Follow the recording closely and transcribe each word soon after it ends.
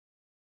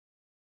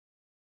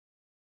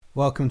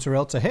Welcome to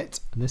Real to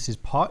Hit, and this is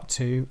part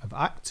 2 of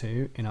Act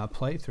 2 in our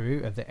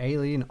playthrough of the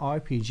Alien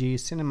RPG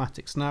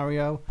cinematic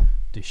scenario,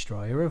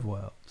 Destroyer of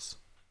Worlds.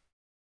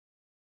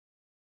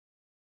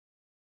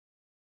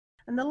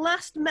 And the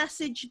last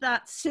message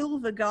that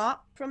Silver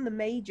got from the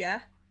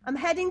Major, I'm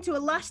heading to a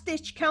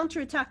last-ditch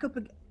counterattack up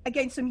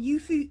against some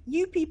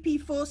UPP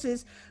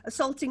forces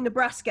assaulting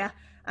Nebraska.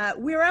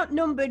 We're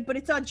outnumbered, but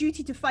it's our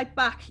duty to fight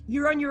back.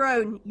 You're on your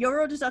own. Your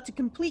orders are to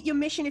complete your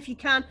mission if you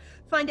can,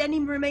 find any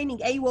remaining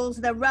AWOLs,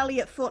 then rally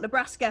at Fort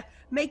Nebraska,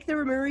 make the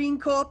Marine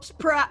Corps,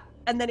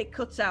 and then it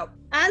cuts out.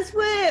 As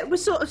we're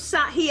sort of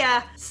sat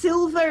here,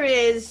 Silver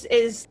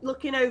is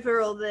looking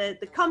over all the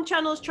comm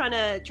channels, trying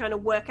to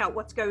work out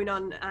what's going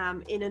on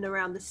in and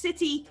around the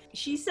city.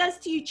 She says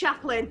to you,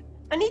 Chaplain,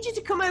 I need you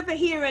to come over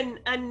here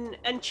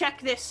and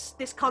check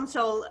this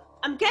console.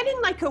 I'm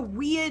getting like a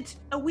weird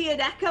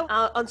echo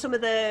on some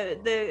of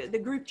the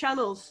group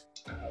channels.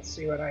 I'll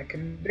see what I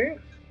can do.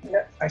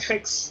 Yeah, I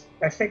fix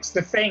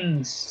the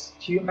things,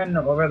 human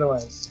or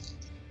otherwise.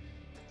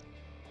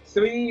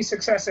 3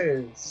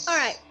 successes. All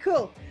right,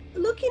 cool.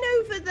 Looking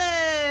over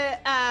the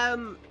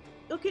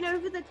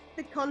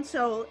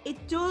console,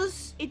 it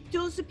does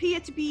appear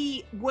to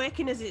be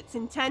working as it's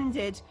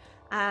intended.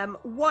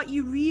 What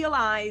you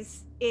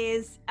realize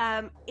is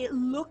it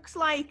looks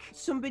like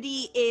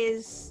somebody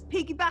is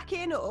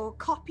piggybacking or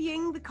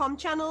copying the comm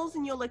channels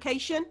in your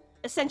location.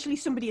 Essentially,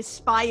 somebody is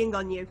spying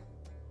on you.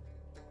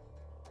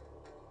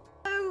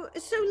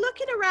 So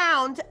looking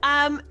around,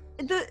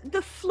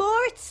 the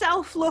floor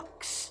itself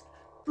looks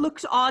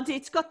odd.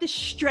 It's got this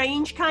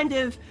strange kind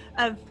of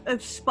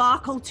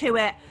sparkle to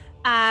it.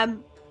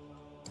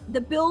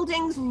 The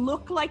buildings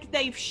look like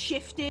they've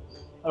shifted.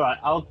 All right,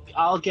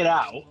 I'll get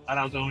out and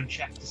I'll go and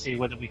check to see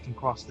whether we can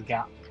cross the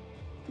gap.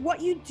 What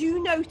you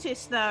do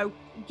notice, though,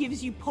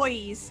 gives you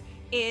poise,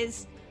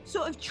 is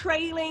sort of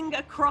trailing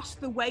across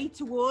the way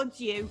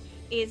towards you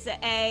is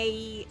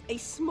a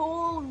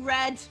small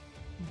red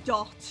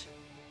dot,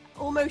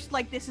 almost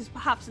like this is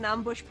perhaps an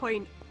ambush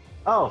point.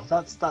 Oh,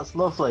 that's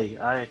lovely.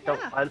 I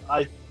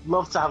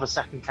love to have a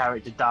second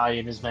character die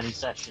in as many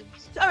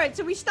sessions. All right,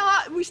 so we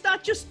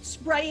start just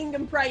spraying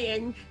and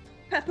praying,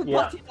 pepper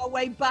potting our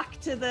way back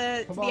to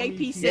the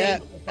APC. Yeah,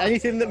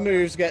 anything that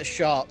moves gets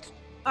shot.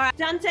 All right,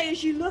 Dante,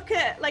 as you look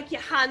at like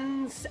your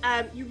hands,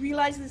 you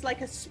realize there's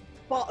like a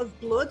spot of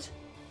blood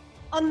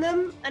on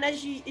them, and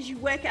as you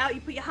work it out,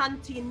 you put your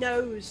hand to your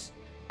nose,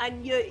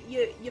 and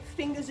your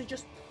fingers are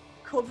just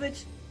covered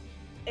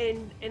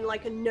in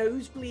like a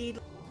nosebleed.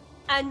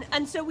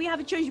 And so we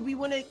have a choice. We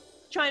want to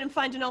try and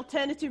find an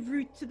alternative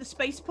route to the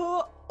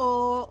spaceport,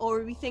 or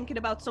are we thinking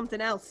about something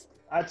else?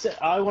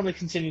 I want to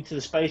continue to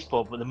the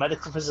spaceport, but the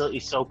medical facility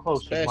is so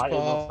close, we might as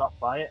well stop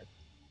by it.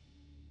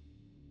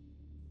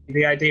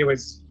 The idea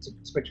was to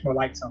switch more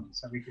lights on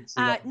so we could see.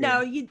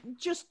 No, you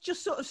just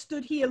sort of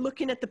stood here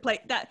looking at the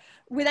plate that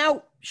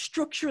without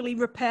structurally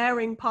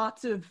repairing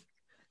parts of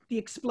the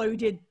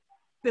exploded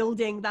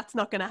building. That's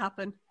not going to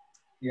happen.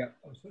 Yeah,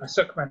 I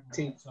suck my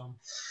teeth.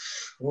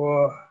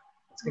 Whoa,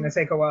 it's going to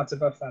take a while to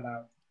buff that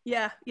out.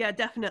 Yeah,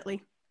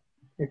 definitely.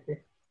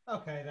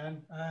 Okay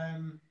then.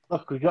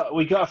 Look, we got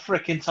a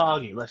freaking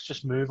target. Let's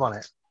just move on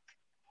it.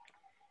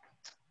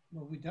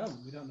 Well, we don't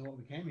know what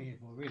we came here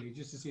for, really,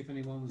 just to see if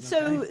anyone was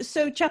okay.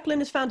 So Chaplain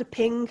has found a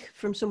ping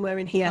from somewhere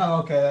in here. Oh,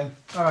 okay then.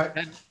 All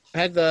right.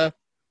 Head there.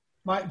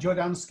 Mike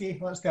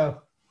Jordansky, let's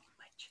go.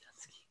 Mike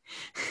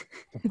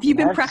Jordansky. Have you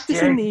been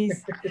practicing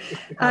these?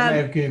 I may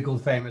have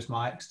Googled famous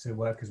mics to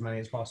work as many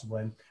as possible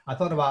in.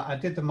 I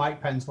did the Mike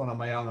Pence one on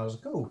my own. I was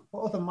like, oh,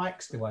 what other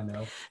mics do I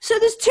know? So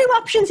there's 2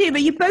 options here,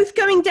 but you're both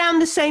going down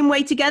the same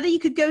way together. You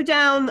could go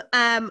down,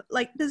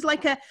 there's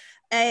like a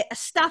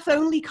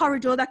staff-only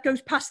corridor that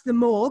goes past the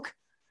morgue,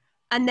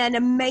 and then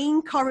a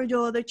main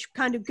corridor that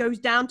kind of goes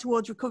down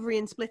towards recovery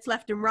and splits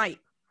left and right.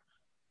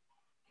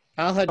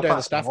 I'll head down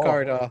the staff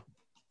corridor.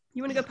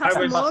 You want to go past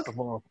the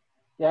morgue?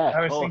 Yeah,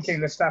 I was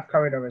thinking the staff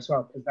corridor as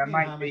well, because there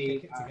might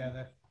be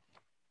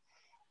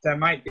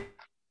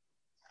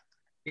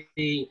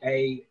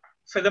a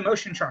for the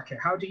motion tracker.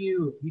 How do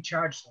you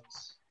recharge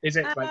those? Is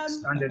it like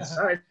standard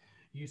size?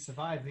 You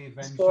survive the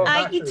adventure.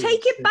 You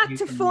take it back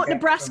to Fort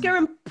Nebraska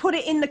and put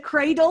it in the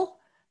cradle,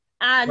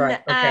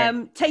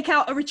 and take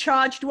out a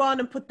recharged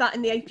one and put that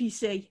in the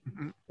APC.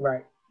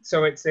 Right.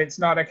 So it's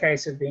not a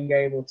case of being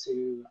able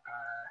to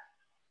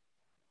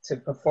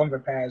perform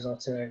repairs or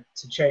to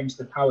change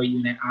the power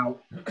unit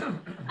out.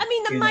 I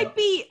mean, there might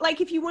be, like,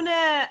 if you want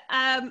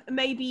to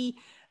maybe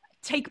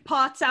take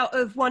parts out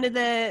of one of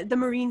the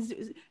Marines,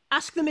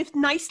 ask them if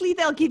nicely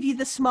they'll give you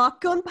the smart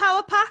gun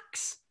power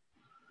packs.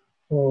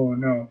 Oh,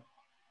 no.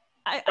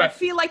 I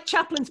feel like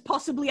Chaplin's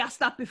possibly asked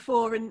that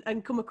before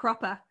and come a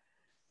cropper.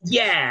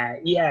 Yeah.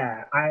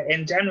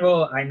 In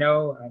general, I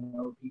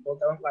know people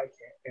don't like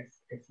it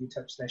if you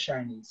touch their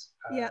shinies.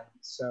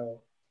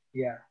 So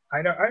yeah,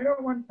 I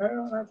don't want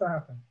that to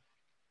happen.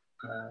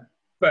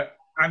 But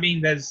I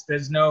mean,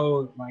 there's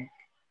no like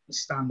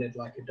standard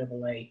like a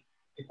AA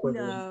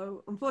equivalent.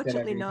 No,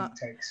 unfortunately not.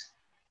 Takes.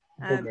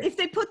 Okay. If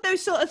they put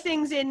those sort of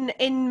things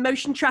in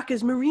motion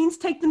trackers, Marines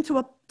take them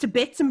to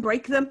bits and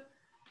break them.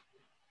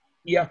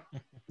 Yep.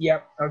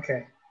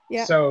 Okay.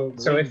 Yeah. So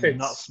if it's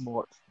not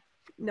smart.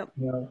 No.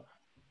 no.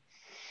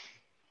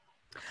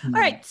 All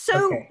right,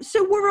 so Okay.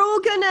 so we're all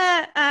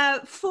gonna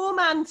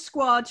 4-man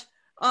squad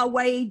our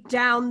way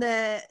down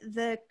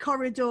the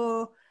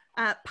corridor,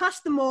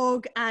 past the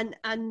morgue and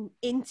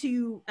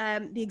into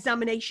the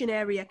examination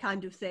area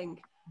kind of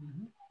thing.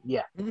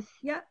 Yeah.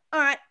 Yeah. All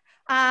right.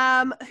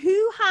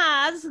 Who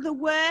has the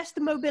worst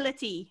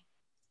mobility?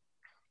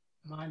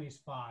 Mine is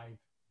 5.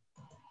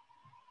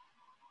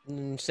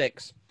 6.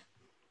 6.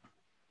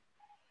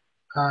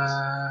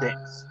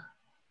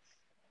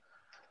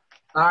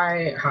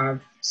 I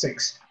have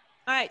 6.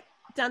 All right,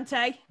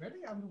 Dante.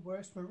 Really? I'm the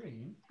worst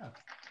Marine? Oh.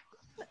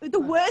 The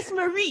worst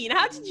Marine?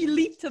 How did you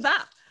leap to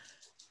that?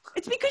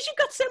 It's because you've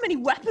got so many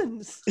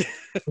weapons.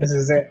 This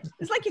is it.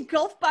 It's like a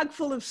golf bag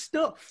full of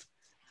stuff.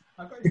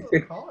 I've got his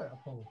little collar to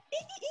pull.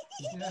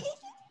 Yeah.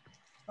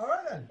 All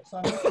right then. So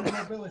I'm making a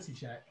mobility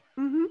check.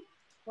 Mm-hmm.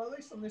 Well, at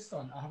least on this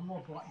one, I have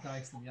more black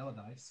dice than yellow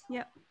dice.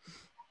 Yep.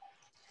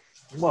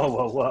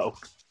 Whoa.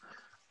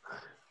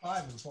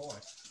 5 and 4.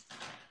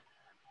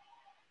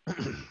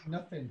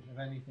 Nothing of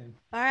anything.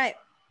 All right.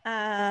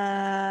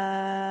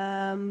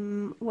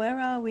 Where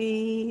are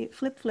we?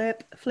 Flip.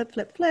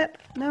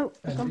 No.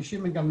 And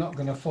assuming I'm not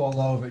going to fall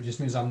over, it just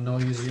means I'm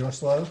noisy or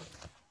slow.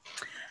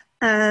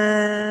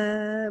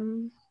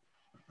 Um.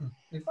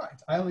 In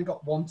fact, I only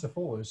got 1 to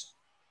 4s.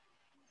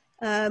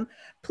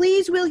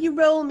 Please, will you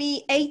roll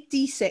me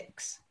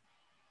 8d6?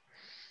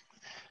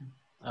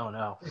 Oh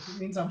no. If it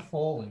means I'm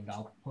falling,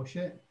 I'll push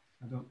it.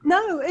 I don't.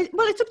 No.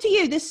 Well, it's up to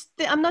you.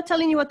 I'm not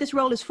telling you what this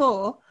roll is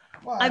for.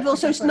 Well, I've I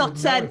also guess I not would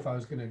know said. if I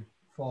was going to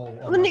fall.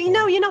 Well,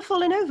 no, you're not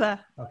falling over.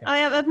 Okay.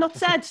 I've not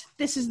said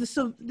this is the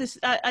sub. This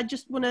I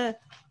just want to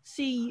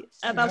see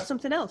about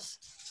something else.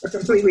 For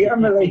completely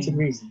unrelated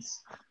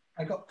reasons.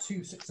 I got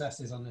 2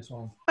 successes on this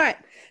one. All right.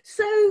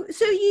 So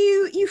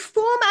you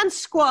 4-man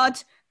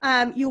squad.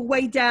 Your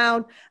way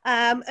down.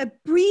 A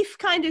brief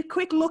kind of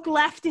quick look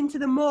left into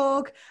the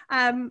morgue.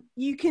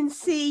 You can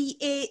see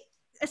it.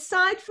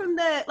 Aside from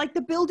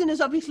the building has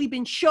obviously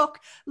been shook.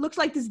 Looks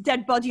like there's a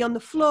dead body on the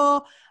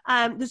floor.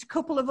 There's a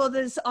couple of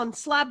others on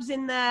slabs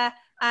in there.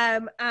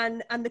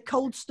 And the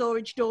cold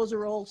storage doors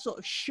are all sort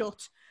of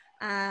shut.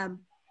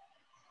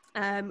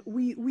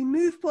 We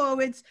move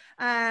forwards.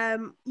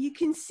 You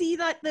can see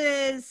that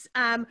there's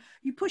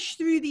you push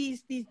through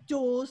these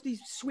doors,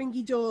 these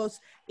swingy doors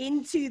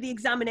into the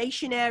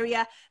examination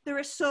area. There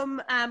are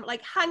some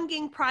like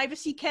hanging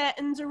privacy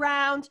curtains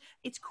around.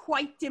 It's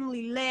quite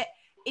dimly lit.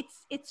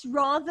 It's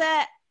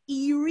rather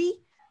eerie.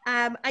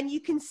 And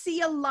you can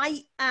see a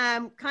light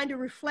kind of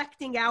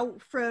reflecting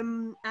out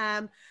from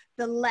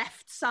the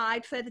left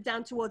side, further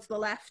down towards the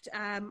left.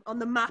 On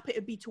the map, it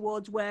would be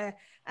towards where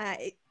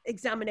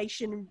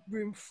examination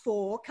room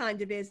 4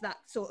 kind of is, that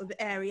sort of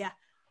area.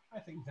 I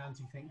think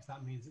Dante thinks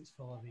that means it's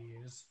full of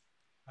ears.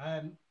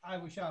 I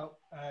will shout,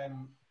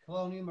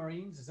 Colonial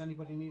Marines, does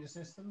anybody need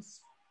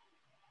assistance?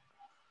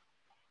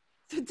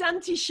 So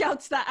Dante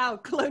shouts that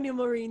out. Colonial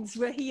Marines,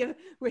 we're here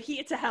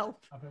to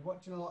help. I've been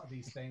watching a lot of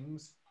these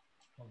things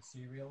called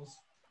serials.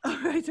 All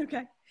right,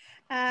 okay.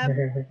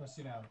 Plus,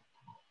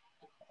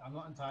 I'm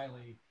not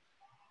entirely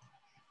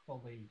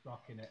fully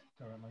rocking it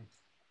currently.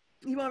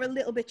 You are a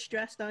little bit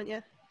stressed, aren't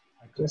you?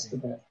 Just a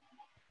bit.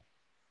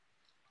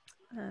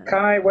 Can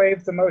I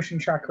wave the motion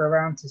tracker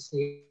around to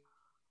see?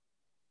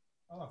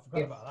 Oh, I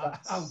forgot about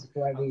that. I'll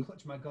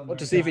clutch my gun. What,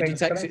 to see if it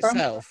detects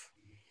itself?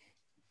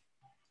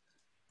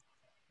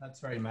 That's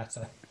very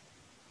meta.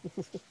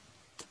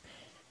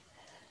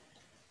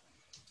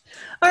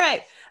 All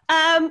right.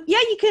 Yeah,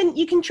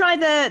 you can try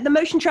the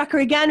motion tracker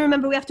again.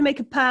 Remember, we have to make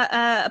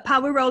a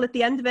power roll at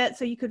the end of it,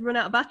 so you could run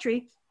out of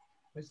battery.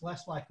 It's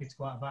less likely to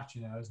go out of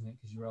battery now, isn't it?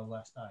 Because you roll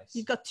less dice.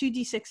 You've got 2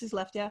 d6s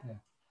left, yeah.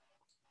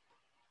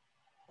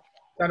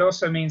 That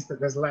also means that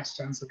there's less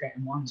chance of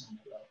getting 1s on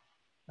the roll.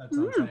 That's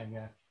what I'm saying,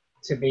 yeah.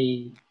 To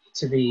be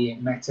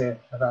meta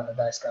about the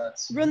dice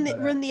cards. Run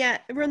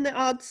the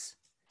odds.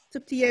 It's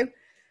up to you.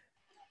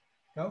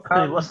 Go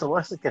I mean, what's the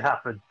worst that could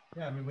happen?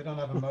 Yeah, I mean, we don't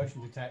have a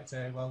motion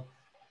detector. Well,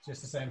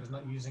 just the same as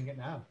not using it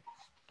now.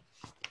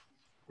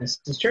 This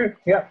is true.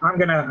 Yeah, I'm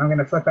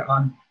gonna flip it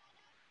on,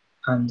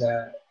 and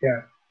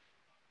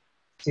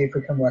see if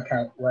we can work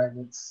out where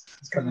it's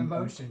coming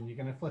from. Motion, you're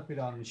gonna flip it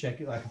on and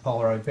shake it like a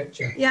Polaroid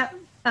picture. Yeah.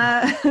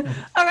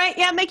 All right.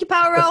 Yeah, make your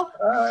power roll.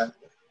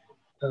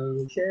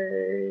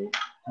 Okay.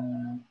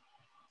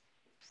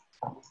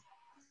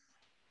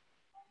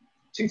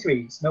 2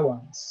 3s, no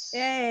 1s.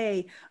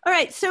 Yay. All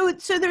right. So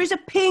there is a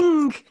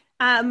ping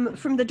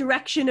from the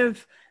direction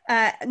of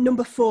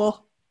number 4.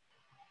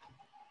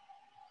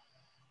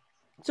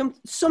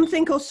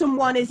 Something or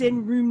someone is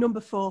in room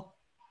number 4.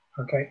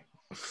 Okay.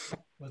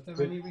 Was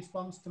there any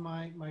response to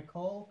my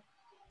call?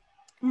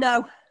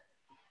 No.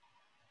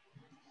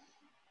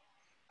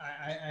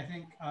 I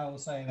think I will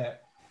say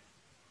that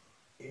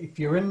if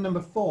you're in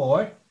number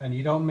 4 and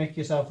you don't make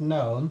yourself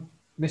known,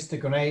 Mr.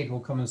 Grenade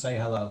will come and say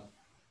hello.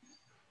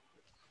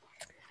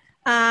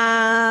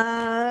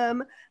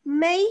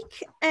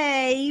 Make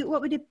a,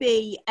 what would it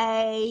be?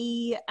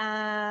 Either,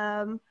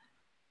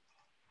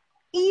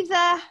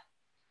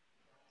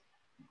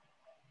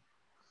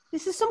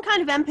 this is some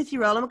kind of empathy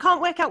roll, and I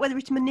can't work out whether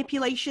it's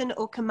manipulation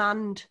or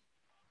command.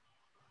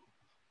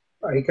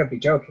 Oh, he could be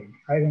joking.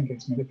 I think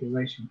it's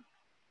manipulation.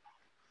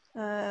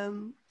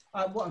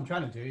 What I'm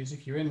trying to do is,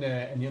 if you're in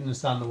there and you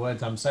understand the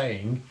words I'm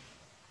saying,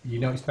 you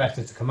know it's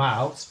better to come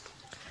out.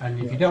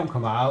 And if you don't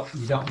come out,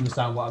 you don't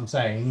understand what I'm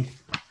saying.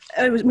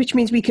 Which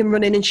means we can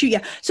run in and shoot you.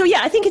 So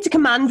yeah, I think it's a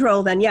command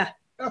roll then, yeah.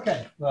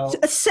 Okay, well... So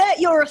assert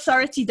your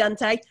authority,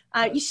 Dante.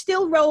 You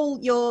still roll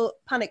your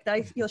panic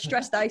dice, your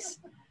stress dice.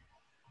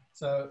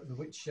 So,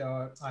 which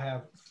I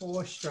have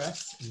 4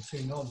 stress and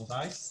 2 normal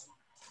dice.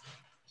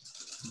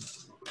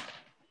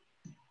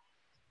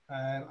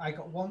 I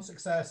got 1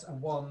 success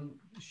and 1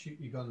 shoot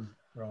your gun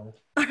roll.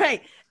 All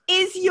right.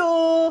 Is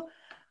your...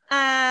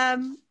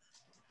 Oh,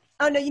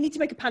 no, you need to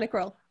make a panic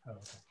roll. Oh,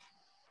 okay.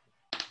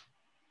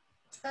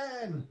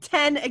 10.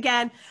 10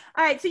 again.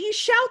 All right, so you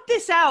shout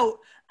this out,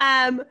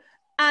 and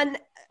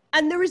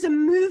there is a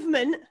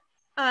movement.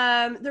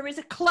 There is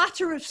a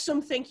clatter of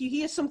something. You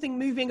hear something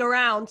moving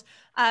around,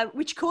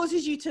 which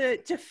causes you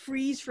to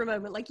freeze for a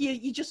moment. Like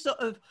you just sort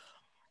of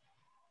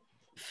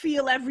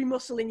feel every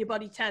muscle in your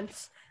body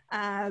tense.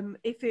 I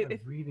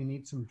really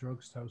need some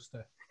drugs,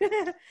 Toaster.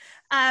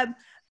 And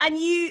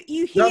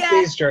you hear... Not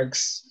these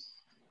drugs.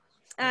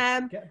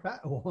 Get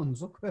better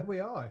ones. Look where we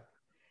are.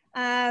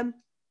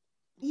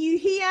 You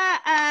hear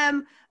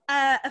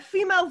a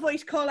female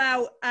voice call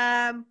out,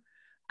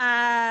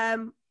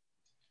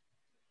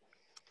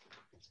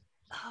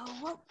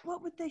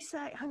 what would they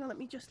say? Hang on, let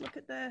me just look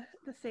at the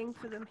thing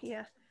for them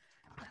here.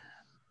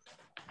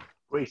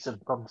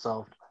 Greasem, problem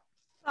solved.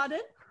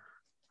 Pardon?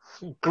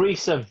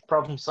 Greasem,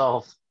 problem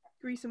solved.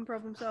 Greasem,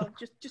 problem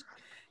solved. Just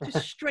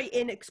straight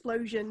in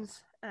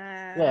explosions.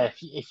 Yeah,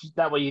 if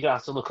that way you don't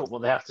have to look up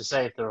what they have to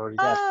say if they're already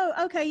dead. Oh,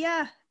 okay,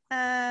 yeah.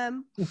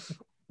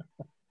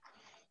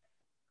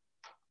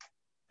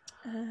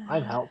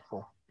 I'm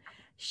helpful.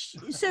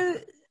 So,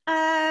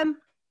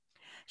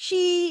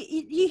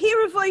 you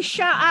hear a voice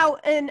shout out,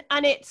 and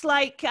it's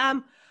like,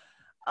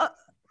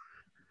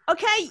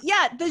 okay,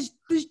 yeah, there's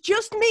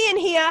just me in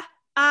here.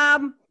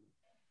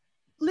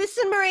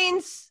 Listen,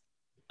 Marines,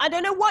 I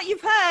don't know what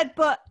you've heard,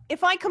 but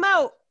if I come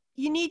out,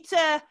 you need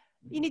to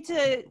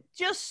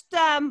just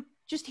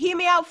hear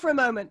me out for a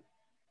moment.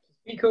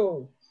 Be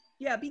cool.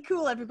 Yeah, be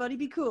cool, everybody.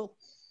 Be cool.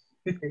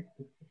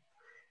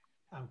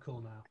 I'm cool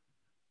now.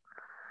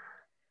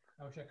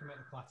 I wish I could make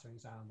the clattering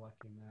sound like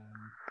in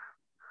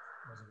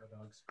Reservoir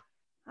Dogs.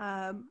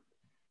 I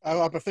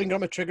have a finger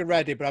on my trigger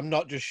ready, but I'm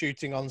not just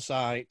shooting on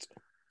sight.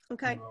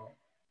 Okay. No,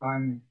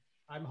 I'm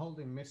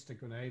holding Mr.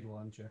 Grenade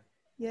Launcher.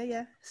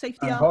 Yeah.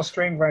 Safety I'm arm.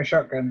 holstering my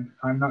shotgun.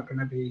 I'm not going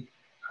to be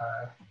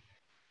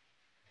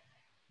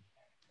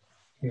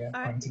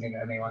pointing it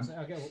at anyone.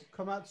 Okay, well,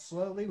 come out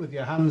slowly with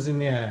your hands in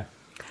the air.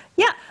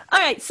 Yeah. All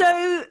right.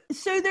 So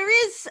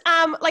there is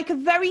like a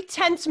very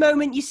tense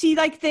moment. You see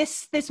like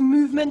this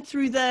movement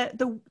through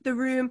the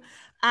room,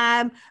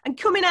 and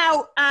coming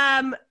out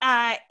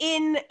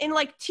in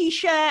like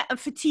t-shirt and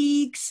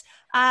fatigues.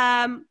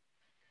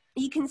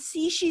 You can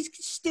see she's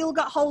still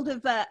got hold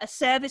of a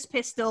service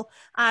pistol.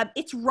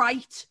 It's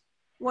right,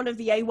 one of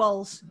the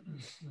AWOLs.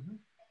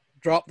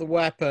 Drop the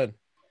weapon.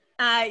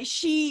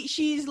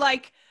 She's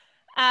like,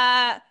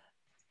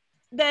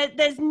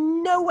 there's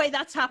no way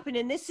that's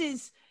happening. This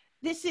is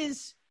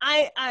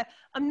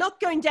I'm not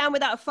going down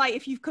without a fight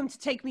if you've come to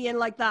take me in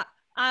like that.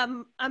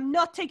 I'm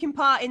not taking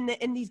part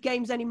in these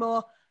games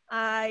anymore.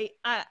 I've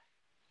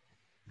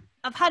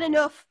had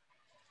enough.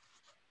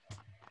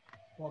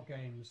 What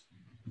games?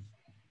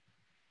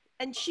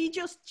 And she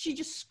just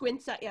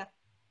squints at you.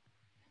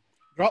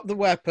 Drop the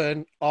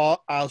weapon or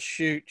I'll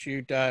shoot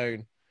you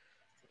down.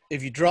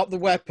 If you drop the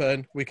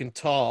weapon, we can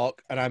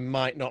talk and I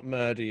might not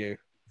murder you.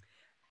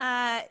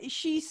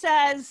 She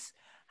says,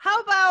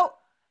 how about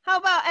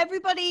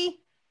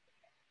everybody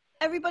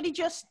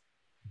just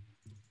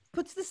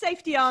puts the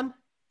safety on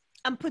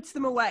and puts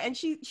them away. And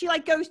she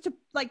like goes to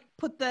like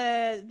put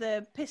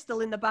the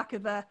pistol in the back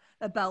of a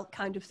belt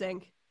kind of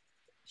thing.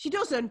 She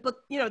doesn't,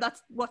 but you know,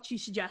 that's what she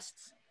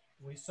suggests.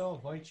 We saw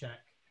Wojciech.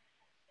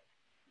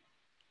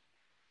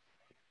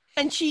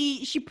 And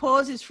she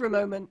pauses for a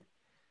moment.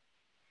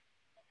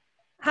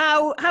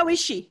 How is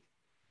she?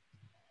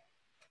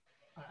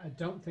 I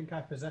don't think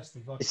I possess the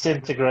vocabulary.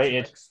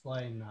 Disintegrated. To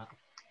explain that.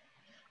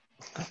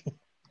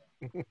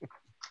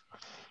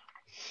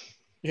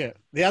 Yeah.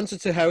 The answer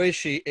to how is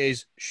she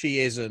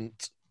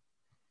isn't.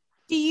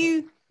 Do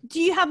you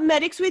have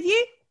medics with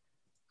you?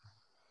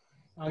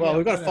 Well,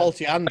 we've got a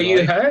faulty android. Are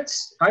you hurt?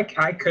 I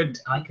could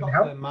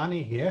help.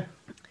 Manny here.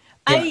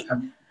 I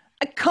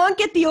can't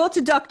get the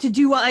autodoc to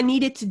do what I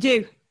need it to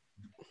do.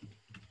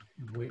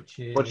 Which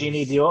is... What do you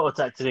need the auto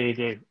attack to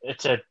do?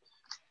 To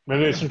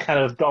remove some kind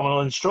of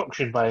abdominal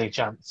instruction by any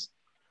chance?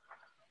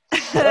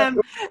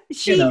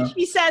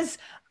 She says,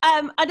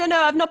 I don't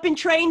know, I've not been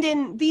trained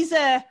in these.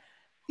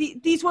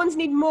 These ones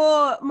need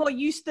more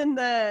use than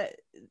the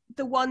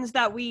the ones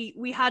that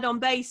we had on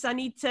base. I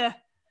need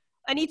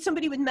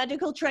somebody with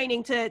medical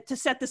training to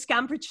set the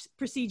scan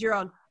procedure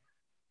on.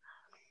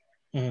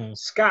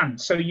 Scan.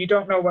 So you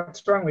don't know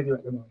what's wrong with you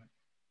at the moment.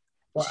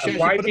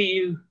 Why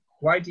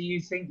do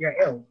you think you're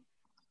ill?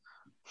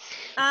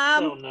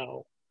 Oh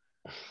no.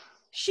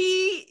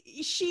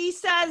 She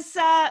says,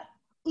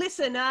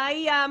 listen,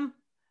 I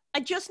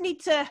just need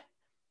to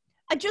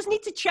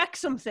check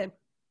something.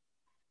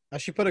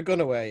 Has she put a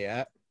gun away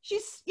yet?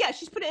 She's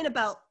put it in a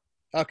belt.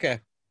 Okay.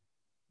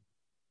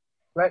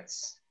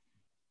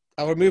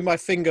 I'll remove my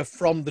finger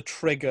from the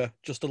trigger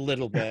just a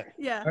little bit.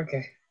 Yeah.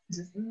 Okay.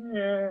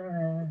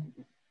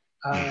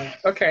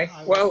 Okay.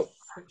 Well,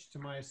 switch to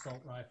my assault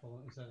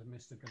rifle instead of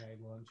Mr. Grenade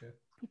Launcher.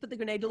 You put the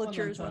grenade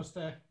launcher as well.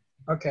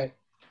 Okay.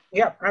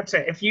 Yeah, that's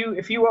it. If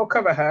you will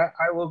cover her,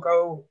 I will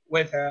go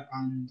with her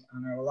and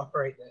I will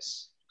operate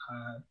this.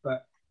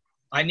 But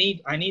I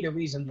need a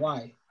reason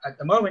why. At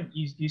the moment,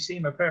 you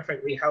seem a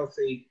perfectly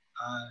healthy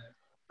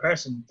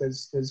person.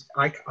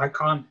 I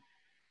can't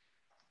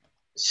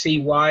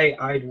see why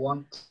I'd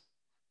want.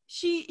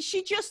 She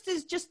just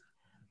is just.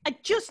 I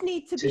just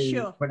need to be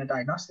sure. Run a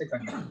diagnostic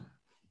on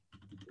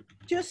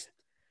you.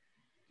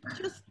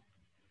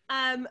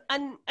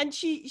 And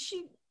she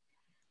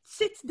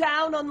sits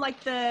down on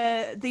like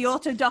the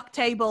auto dock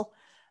table.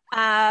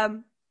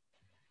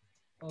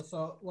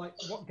 Also, like,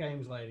 what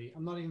games, lady?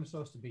 I'm not even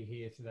supposed to be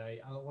here today.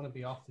 I don't want to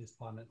be off this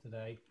planet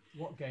today.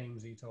 What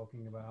games are you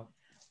talking about?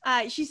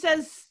 She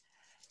says,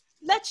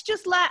 "Let's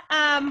just let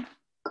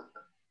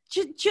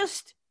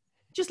just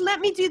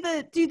let me do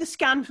the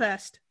scan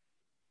first."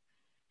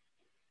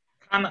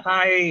 Can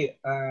I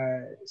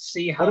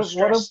see how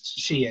stressed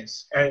she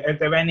is? Are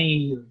there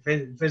any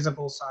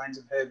visible signs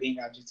of her being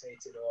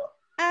agitated, or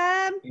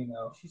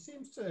She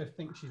seems to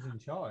think she's in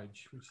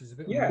charge, which is a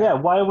bit. Yeah.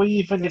 Why are we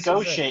even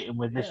negotiating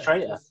with this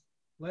traitor?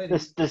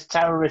 This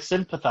terrorist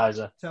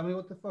sympathizer. Tell me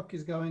what the fuck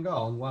is going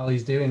on while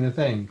he's doing the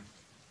thing.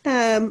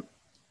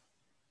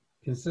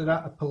 Consider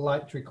that a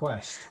polite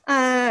request.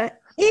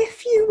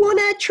 If you want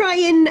to try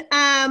and,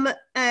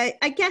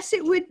 I guess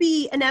it would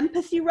be an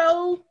empathy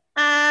roll.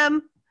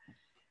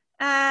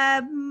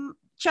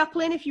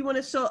 Chaplain, if you want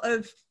to sort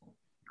of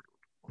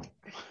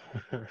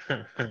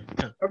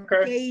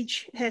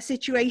gauge her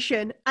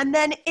situation, and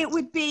then it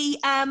would be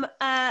a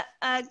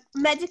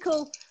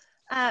medical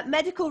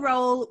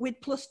roll with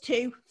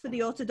 +2 for the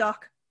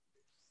autodoc.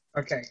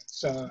 Okay,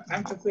 so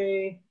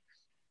empathy.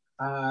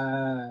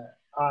 I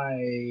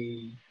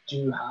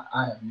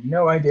have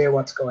no idea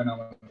what's going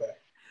on with her.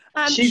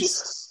 She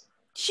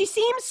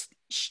seems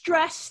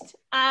stressed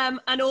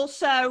and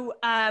also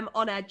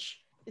on edge.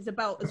 Is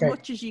about as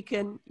much as you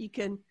can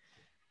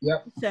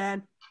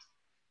discern.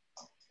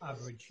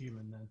 Average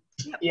human then.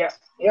 Yep.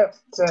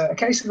 It's a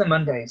case of the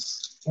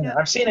Mondays.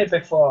 I've seen it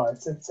before.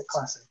 It's a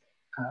classic.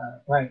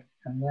 Right,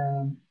 and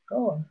then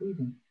I'm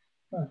reading.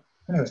 Oh,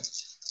 anyway,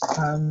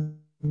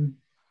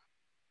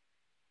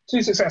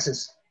 2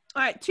 successes.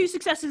 All right, 2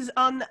 successes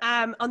on the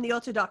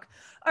autodoc.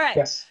 All right.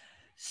 Yes.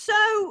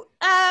 So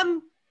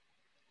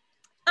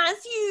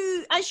as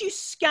you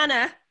scan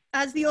her,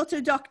 as the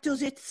autodoc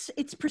does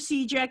its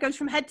procedure, it goes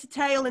from head to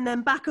tail and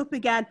then back up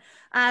again.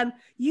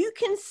 You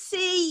can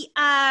see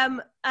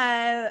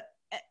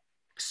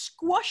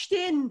squashed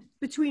in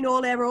between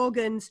all their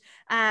organs,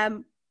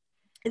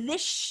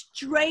 this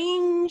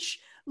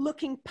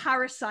strange-looking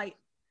parasite.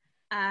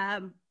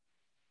 The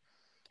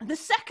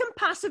second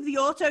pass of the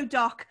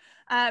autodoc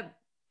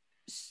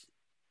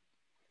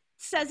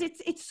says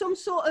it's some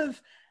sort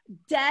of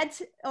dead,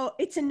 or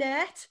it's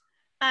inert.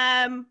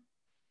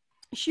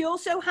 She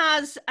also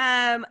has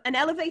an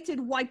elevated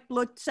white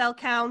blood cell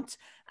count.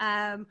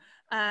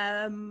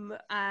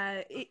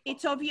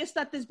 It's obvious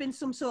that there's been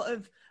some sort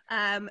of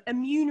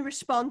immune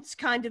response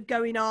kind of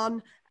going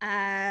on,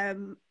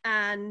 and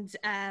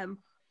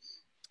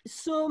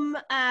some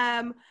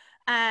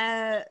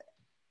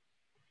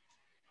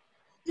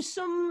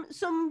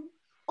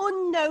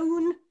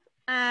unknown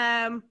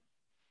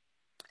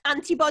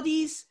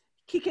antibodies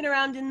kicking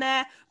around in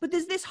there. But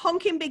there's this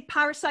honking big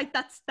parasite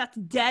that's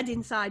dead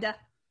inside her.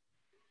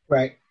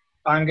 Right.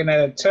 I'm going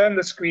to turn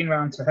the screen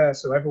around to her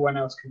so everyone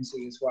else can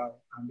see as well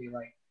and be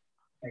like,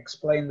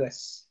 explain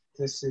this.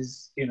 This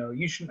is,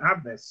 you shouldn't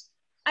have this.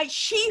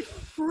 She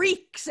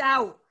freaks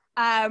out.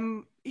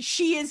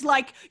 She is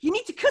like, you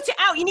need to cut it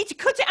out. You need to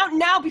cut it out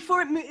now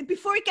before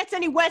it gets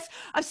any worse.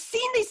 I've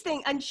seen these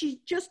things. And she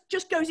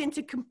just goes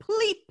into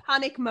complete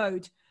panic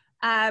mode.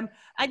 And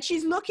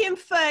she's looking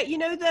for,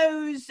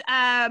 those...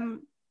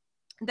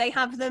 they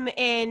have them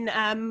in,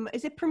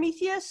 is it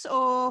Prometheus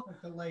or?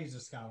 Like the laser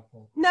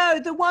scalpel. No,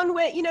 the one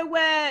where,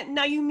 where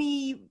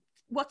Naomi,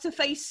 what's her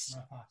face?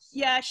 Rapace.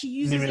 Yeah, she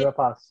uses it.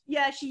 Rapace.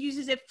 Yeah, she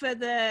uses it for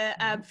the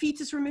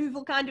fetus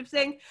removal kind of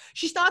thing.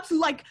 She starts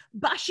like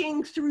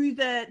bashing through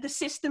the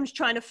systems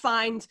trying to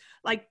find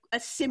like a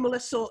similar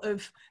sort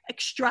of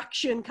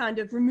extraction kind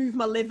of remove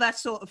my liver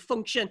sort of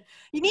function.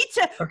 You need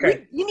to,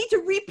 you need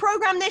to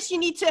reprogram this. You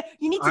need to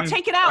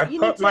take it out. I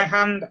put my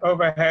hand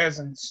over hers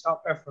and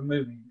stop her from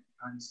moving.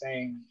 And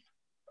saying,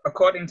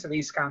 according to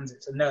these scans,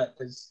 it's inert.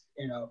 There's,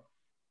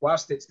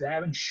 whilst it's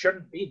there and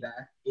shouldn't be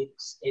there,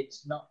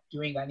 it's not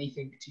doing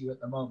anything to you at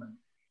the moment.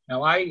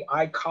 Now,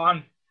 I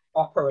can't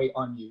operate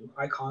on you.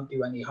 I can't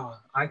do any harm.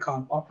 I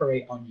can't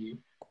operate on you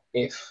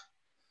if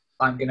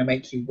I'm going to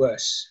make you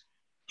worse.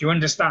 Do you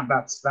understand?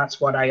 That's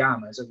what I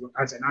am as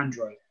an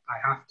android. I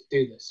have to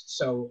do this.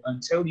 So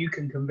until you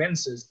can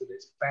convince us that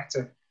it's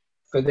better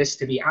for this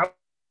to be out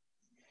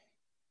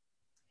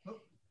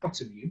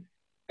of you,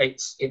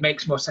 it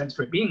makes more sense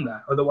for it being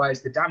there.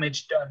 Otherwise, the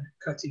damage done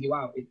cutting you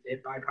out,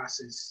 it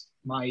bypasses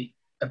my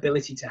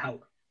ability to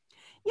help.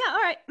 Yeah,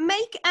 all right.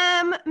 Make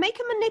a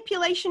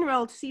manipulation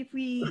roll to see if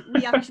we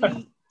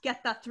actually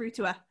get that through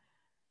to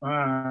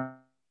her.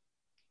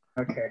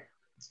 Okay.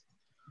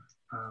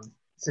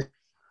 It's a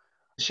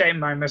shame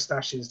my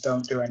mustaches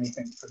don't do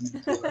anything for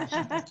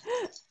manipulation.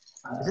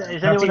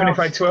 Not even if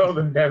I twirl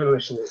them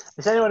devilishly.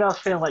 Is anyone else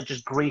feeling like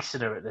just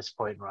greasing her at this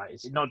point, right?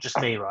 Is it not just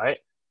me, right?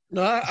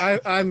 No,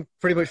 I'm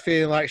pretty much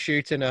feeling like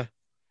shooting her.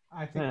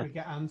 I think we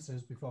get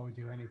answers before we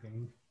do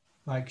anything.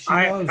 Like, she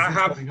knows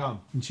what's going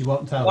on, and she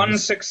won't tell us. One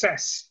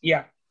success,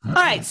 yeah. All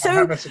right, so I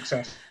have a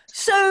success.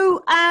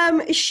 So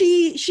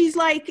she's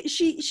like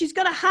she's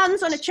got her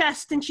hands on her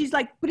chest, and she's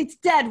like, but it's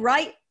dead,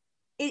 right?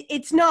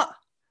 It's not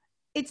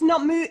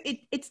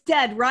it's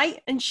dead, right?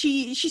 And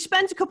she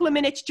spends a couple of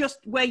minutes just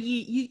where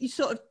you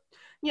sort of,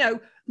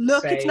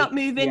 look, it's not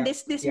moving. Yeah,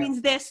 this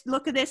means this.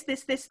 Look at this,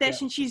 yeah,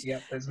 and she's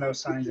there's no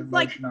signs of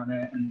motion on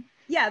it, and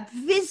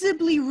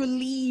visibly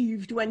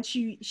relieved when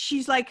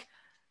she's like,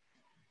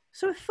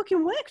 so it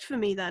fucking worked for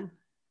me then.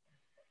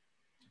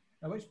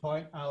 At which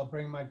point I'll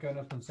bring my gun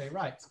up and say,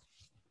 right,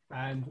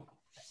 and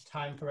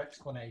time for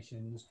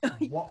explanations.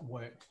 What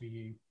worked for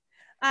you?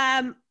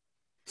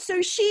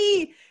 So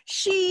she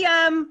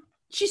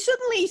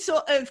suddenly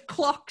sort of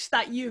clocks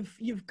that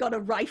you've got a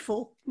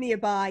rifle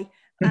nearby.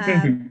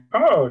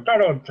 Oh,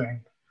 that old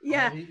thing.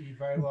 Yeah. You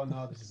very well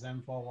know this is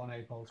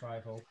M41A pulse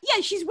rifle.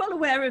 Yeah, she's well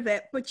aware of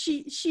it, but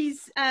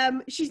she's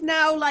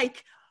now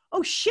like,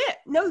 oh shit,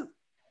 no,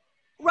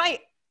 right,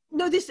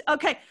 no, this,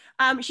 okay.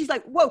 She's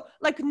like, whoa,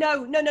 like,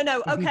 no,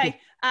 okay.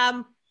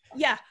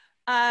 Yeah.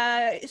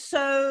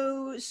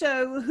 So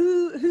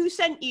who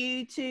sent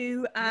you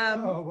to?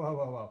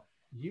 Whoa.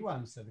 You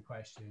answer the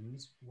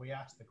questions. We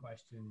ask the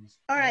questions.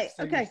 All right.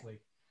 Okay.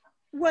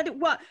 What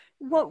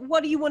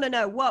do you want to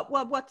know?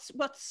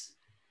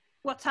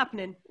 What's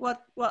happening?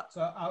 What?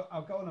 So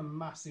I'll go on a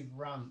massive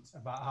rant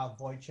about how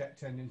Wojciech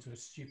turned into a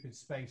stupid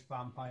space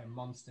vampire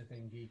monster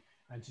thingy,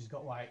 and she's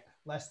got like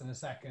less than a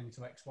second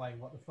to explain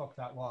what the fuck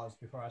that was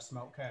before I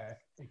smoke her,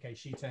 in case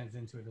she turns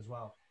into it as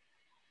well.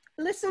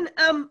 Listen,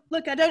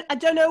 look, I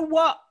don't know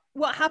what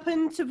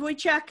happened to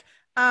Wojciech.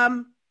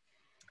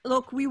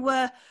 Look, we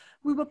were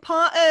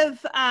part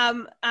of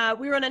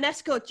we were on an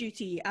escort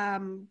duty.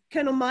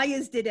 Colonel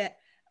Myers did it.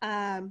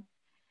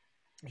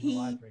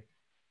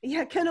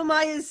 Colonel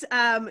Myers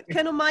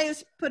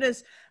put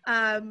us.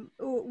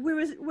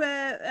 We're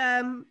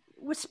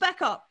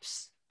spec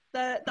ops.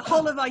 The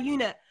whole of our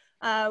unit.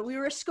 We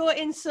were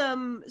escorting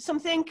some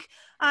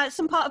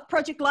part of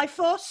Project Life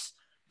Force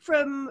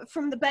from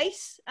the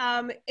base.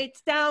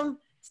 It's down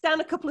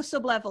a couple of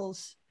sub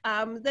levels.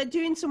 They're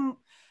doing some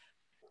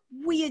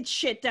weird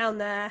shit down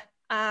there.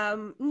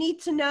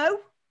 Need to know.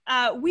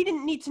 We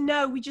didn't need to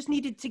know. We just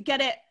needed to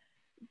get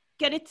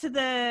it to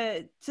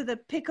the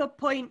pickup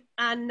point,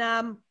 and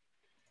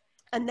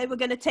they were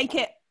going to take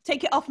it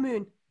off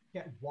Moon.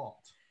 Get what?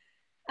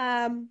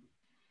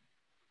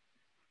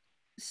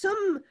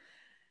 Some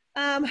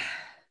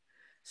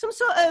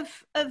sort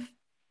of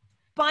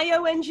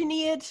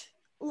bioengineered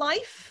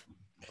life,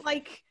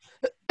 like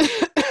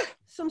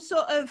some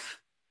sort of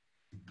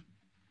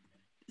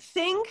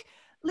thing.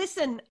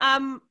 Listen,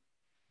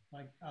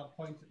 like, I'll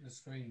point at the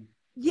screen.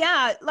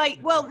 Yeah, like,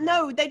 well,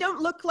 no, they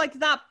don't look like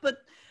that,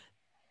 but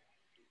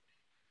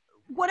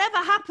whatever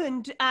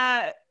happened,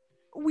 it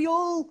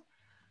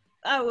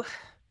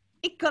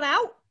got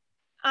out.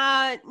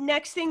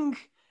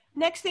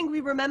 Next thing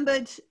we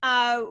remembered,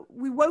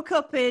 we woke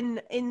up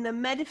in the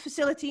med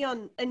facility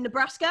in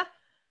Nebraska,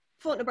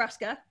 Fort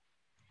Nebraska.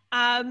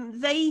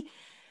 The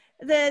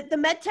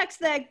med techs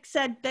there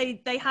said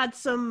they had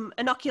some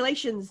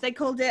inoculations. They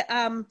called it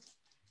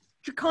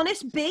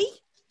Draconis B,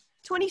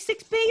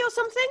 26B or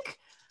something.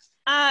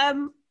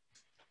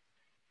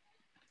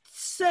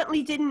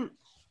 Certainly didn't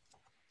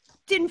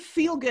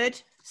feel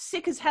good.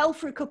 Sick as hell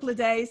for a couple of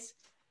days.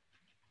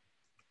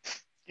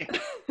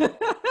 Are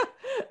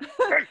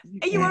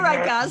you all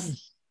right,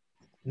 Gaz?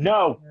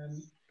 No.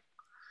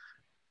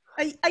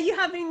 Are you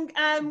having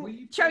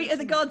Chariot of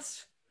the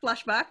Gods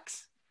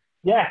flashbacks?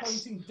 Yes.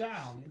 Pointing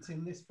down, it's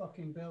in this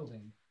fucking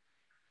building.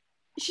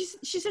 She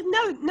said,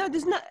 no,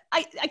 there's not.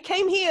 I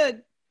came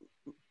here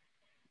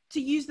to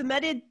use the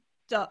Medid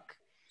dock.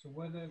 So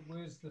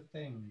where's the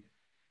thing?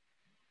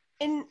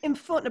 In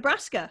Fort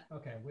Nebraska.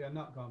 Okay, we are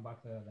not going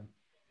back there then.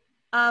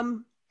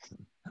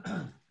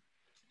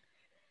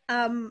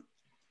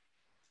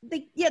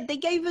 They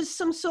gave us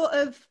some sort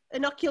of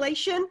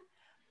inoculation.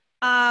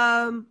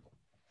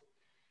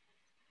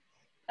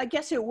 I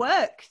guess it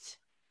worked.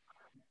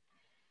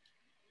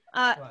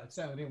 Well, it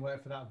certainly didn't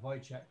work for that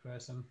Wojciech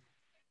person.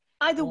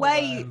 Either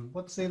way,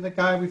 What's the other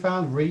guy we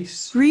found?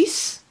 Reese.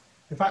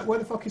 In fact, where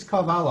the fuck is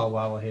Carvalho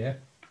while we're here?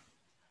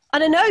 I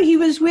don't know. He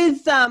was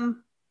with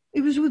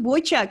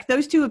Wojciech.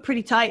 Those two are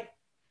pretty tight.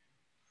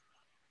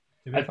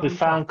 We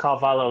found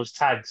Carvalho's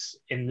tags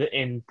in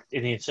the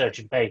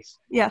insurgent base.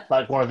 Yeah.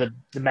 Like one of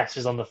the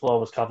messes on the floor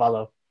was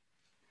Carvalho.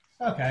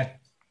 Okay.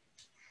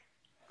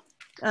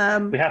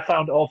 We have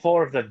found all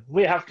 4 of them.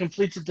 We have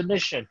completed the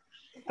mission.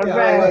 Yeah,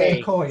 I left Hooray!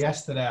 the core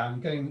yesterday. I'm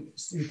getting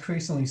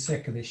increasingly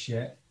sick of this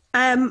shit.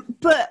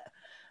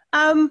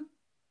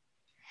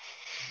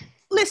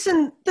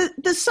 Listen,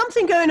 there's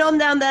something going on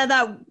down there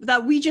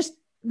that we just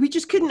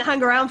couldn't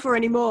hang around for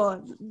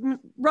anymore.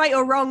 Right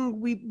or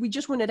wrong, we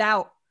just wanted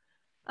out.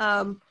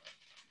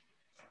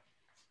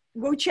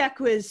 Wojciech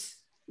was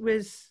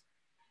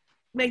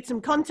made some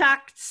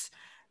contacts.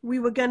 We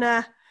were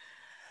gonna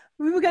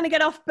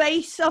get off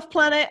base, off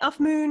planet, off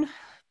moon,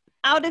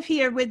 out of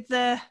here with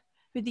the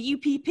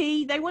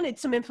UPP. They wanted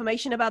some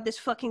information about this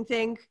fucking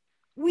thing.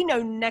 We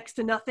know next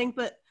to nothing,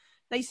 but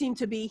they seem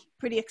to be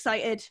pretty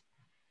excited.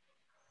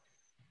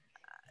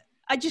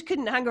 I just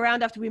couldn't hang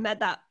around after we met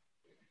that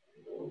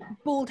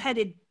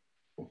bald-headed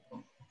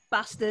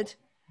bastard.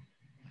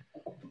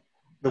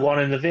 The one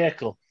in the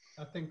vehicle.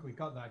 I think we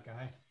got that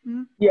guy.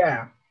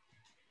 Yeah.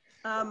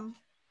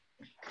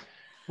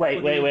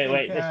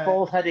 Wait. This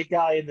bald-headed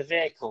guy in the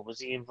vehicle, was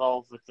he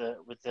involved with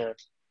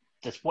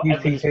this whatever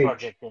UPP. this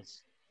project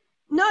is?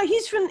 No,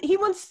 he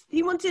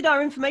wanted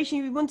our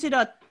information. He wanted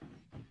our.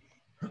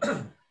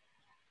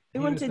 He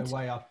was the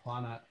way off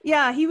planet.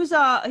 Yeah, he was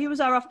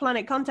our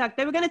off-planet contact.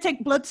 They were going to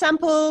take blood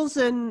samples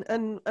and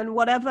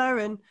whatever,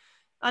 and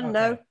I don't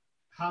know.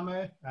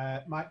 Hammer,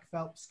 Mike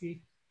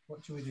Phelpsky.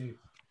 What should we do?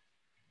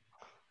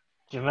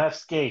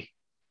 Jamevsky.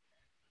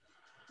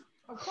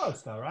 I'm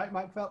close though, right,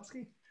 Mike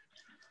Phelpsky?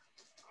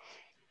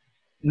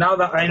 Now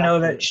that I know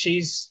that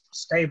she's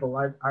stable,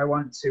 I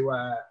want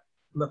to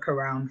look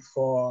around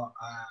for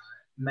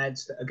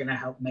meds that are going to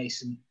help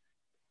Mason.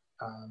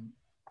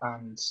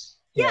 And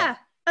Yeah.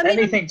 I mean,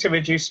 anything to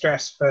reduce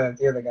stress for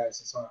the other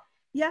guys as well.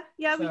 Yeah,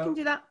 we can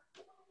do that.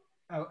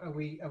 Are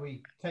we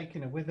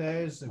taking it with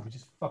us? Are we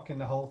just fucking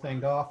the whole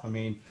thing off? I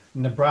mean,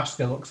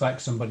 Nebraska looks like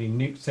somebody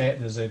nuked it.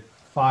 There's a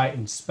fight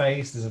in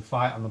space. There's a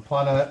fight on the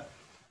planet.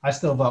 I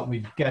still thought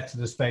we'd get to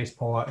the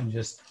spaceport and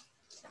just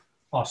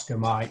Oscar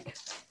Mike.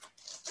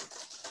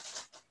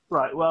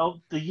 Right,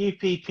 well, the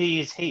UPP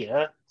is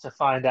here to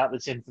find out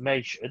this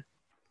information,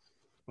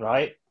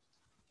 right?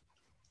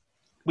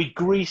 We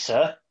grease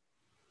her.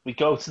 We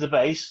go to the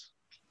base.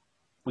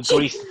 We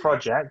grease the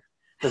project.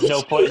 There's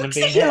no point in them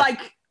being here.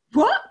 Like,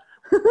 what?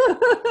 Do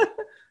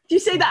you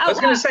say that out I was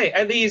going loud? to say,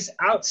 are these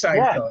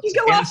outside thoughts? You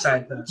go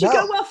inside thoughts? You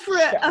go off for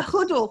a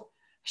huddle.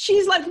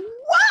 She's like,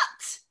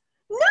 what?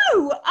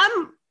 No,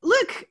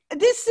 look,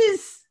 this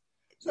is...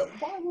 So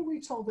why were we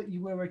told that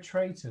you were a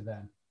traitor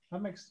then?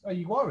 That makes... Oh,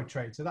 you are a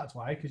traitor, that's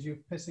why, because you're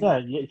pissing...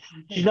 Yeah,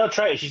 she's not a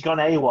traitor, she's gone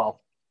AWOL.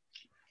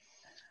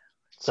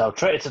 So,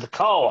 traitor to the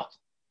core.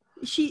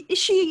 She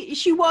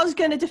was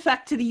going to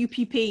defect to the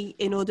UPP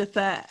in order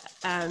for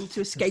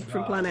to escape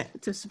from planet,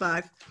 to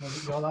survive. Was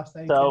it your last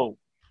day? So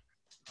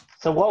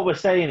what we're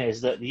saying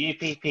is that the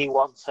UPP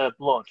wants her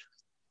blood.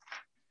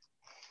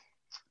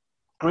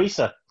 Grease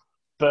her.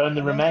 Burn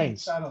the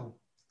remains.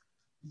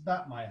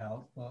 That might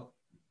help, but...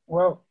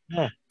 Well,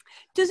 yeah.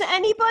 Does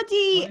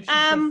anybody...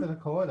 for the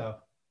core, though?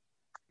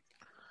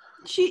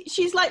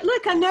 She's like,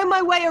 look, I know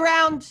my way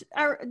around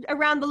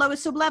the lower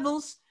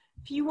sublevels.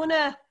 If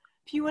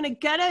you wanna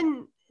get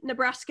in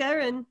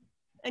Nebraska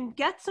and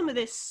get some of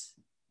this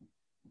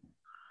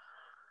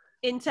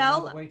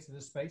intel. On the way to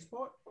the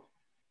spaceport?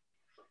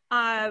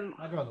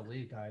 I'd rather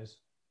leave, guys.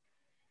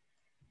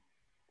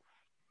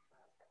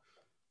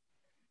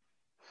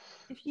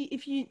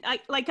 If you I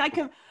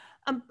can,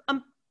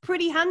 I'm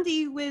pretty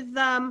handy with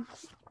a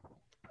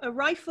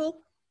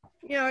rifle.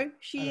 You know, I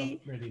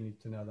don't really need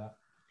to know that.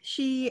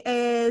 She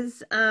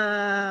is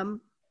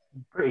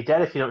pretty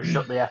dead if you don't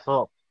shut the F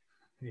up.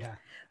 Yeah.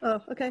 Oh,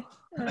 okay.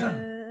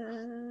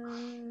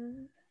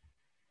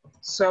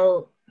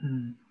 So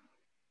hang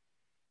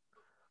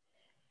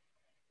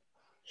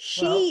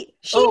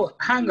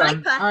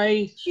sniper.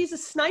 on. She's a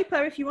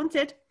sniper if you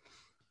wanted.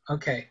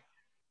 Okay.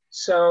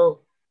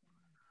 So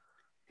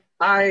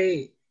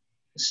I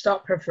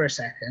stop her for a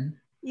second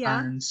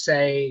and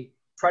say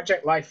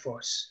Project Life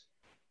Force.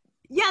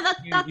 Yeah,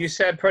 you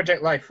said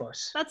Project Life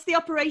Force. That's the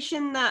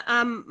operation that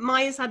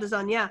Maya's had us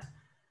on, yeah.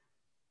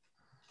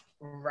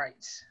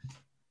 Right.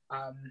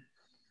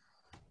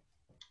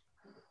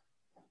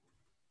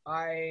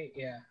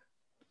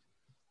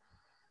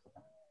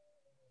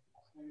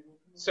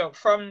 So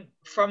from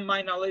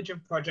my knowledge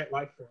of Project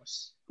Life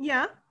Force,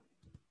 yeah,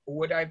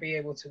 would I be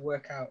able to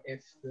work out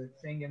if the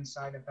thing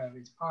inside of her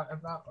is part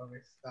of that, or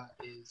if that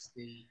is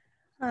the?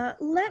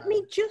 Let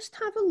me just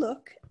have a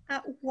look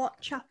at what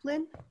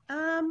Chaplin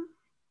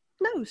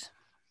knows.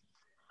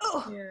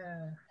 Oh,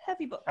 Yeah.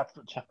 heavy book.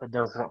 Captain Chapman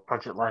knows about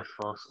Project Life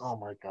Force. Oh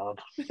my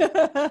god.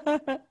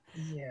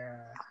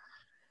 Yeah.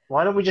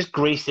 Why don't we just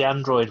grease the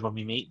android when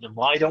we meet them?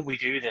 Why don't we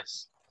do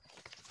this?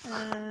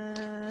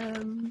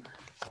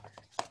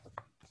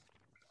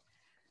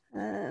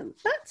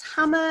 That's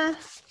Hammer.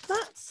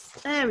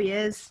 That's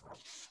Ares.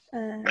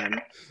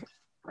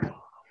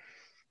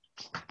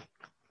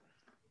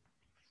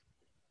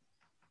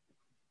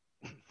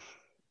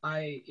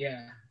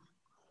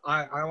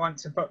 I want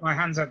to put my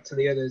hands up to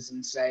the others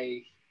and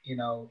say, you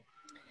know.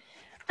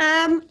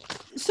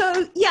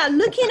 So yeah,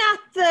 looking at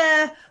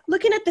the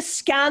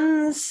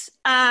scans,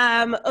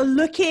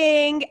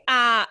 looking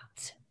at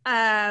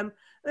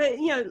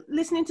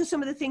listening to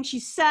some of the things she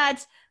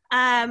said.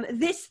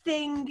 This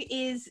thing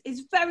is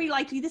very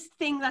likely. This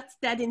thing that's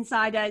dead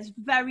inside her is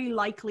very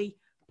likely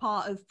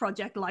part of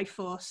Project Life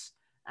Force.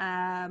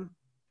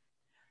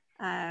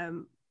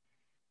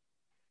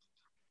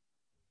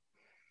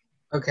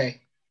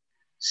 Okay,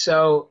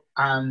 so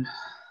hang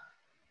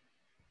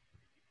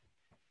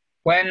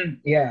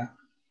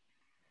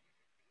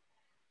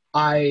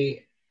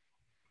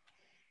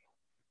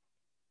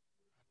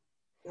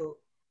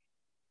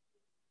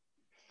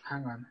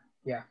on,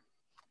 yeah.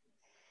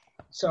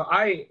 So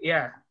I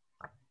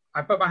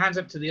put my hands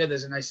up to the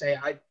others and I say,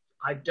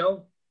 I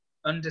don't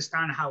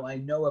understand how I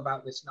know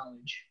about this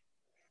knowledge,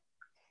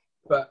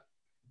 but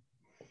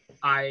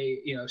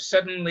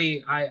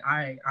suddenly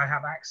I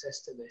have access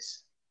to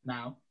this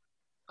now.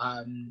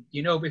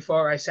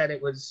 Before I said I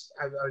was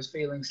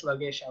feeling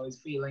sluggish, I was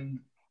feeling,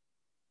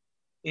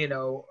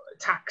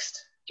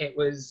 taxed. It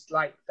was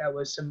like there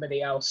was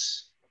somebody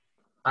else,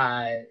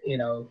 along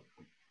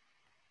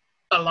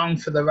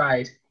for the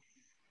ride.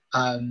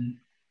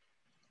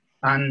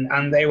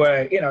 And they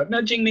were,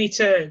 nudging me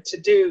to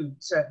do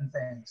certain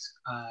things.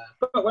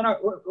 But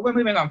we're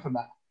moving on from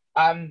that.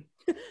 Not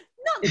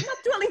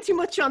dwelling too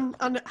much on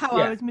how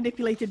I was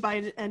manipulated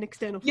by an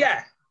external force.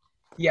 Yeah.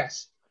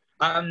 Yes.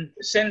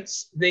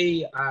 Since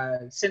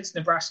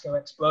Nebraska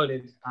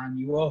exploded, and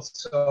you all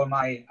saw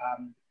my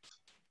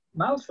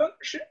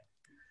malfunction,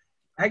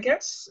 I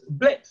guess,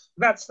 blip.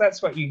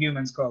 That's what you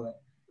humans call it.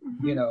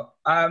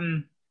 Mm-hmm.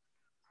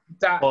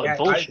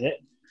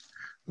 Bullshit.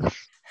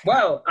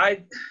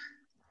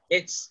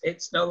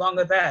 It's no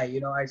longer there.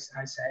 I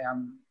say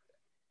I'm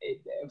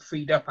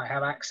freed up. I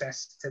have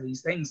access to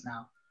these things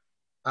now,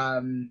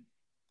 and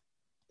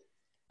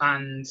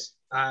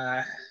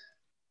I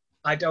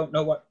don't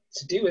know what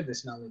to do with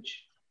this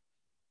knowledge.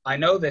 I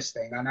know this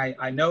thing, and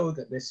I know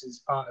that this is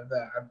part of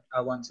the.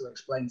 I want to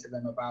explain to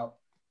them about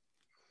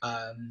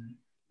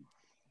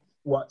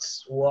what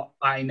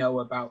I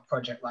know about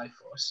Project Life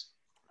Force.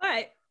 All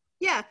right.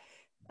 Yeah.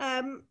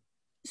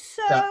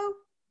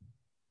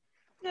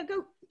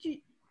 Go.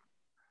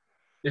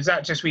 Is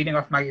that just reading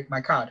off my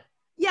card?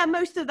 Yeah,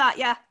 most of that.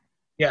 Yeah.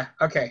 Yeah.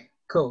 Okay.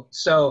 Cool.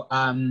 So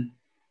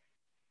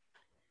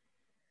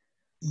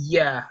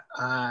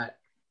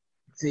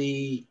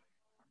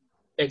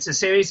it's a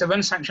series of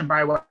unsanctioned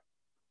bioweapon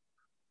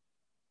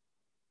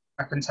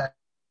tests.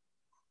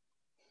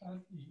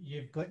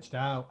 You've glitched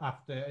out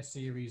after a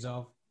series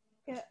of.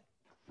 Yeah.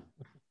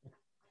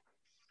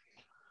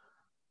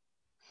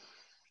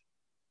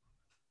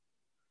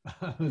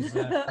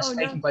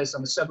 Taking place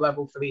on the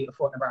sub-level 3 of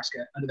Fort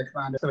Nebraska under the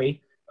command of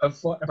 3 of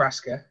Fort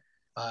Nebraska.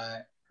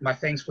 My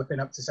thing's flipping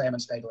up to say I'm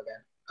unstable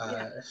again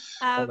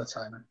all the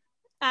time.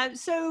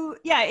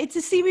 It's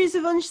a series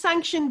of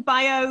unsanctioned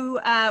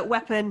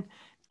weapon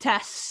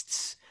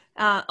tests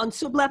on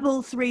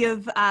sub-level 3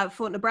 of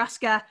Fort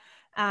Nebraska.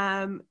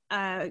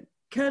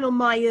 Colonel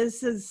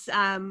Myers is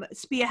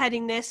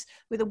spearheading this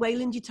with a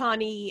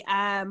Weyland-Yutani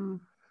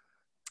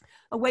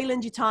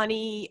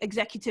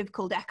executive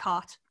called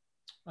Eckhart.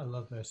 I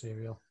love their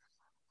cereal.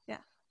 Yeah.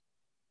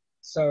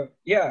 So,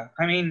 yeah,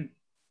 I mean,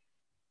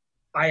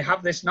 I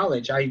have this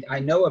knowledge. I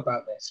know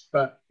about this,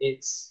 but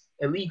it's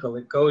illegal.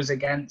 It goes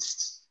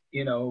against,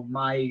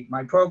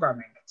 my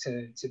programming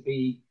to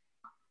be,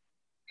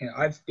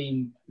 I've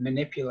been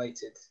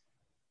manipulated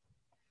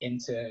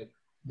into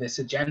this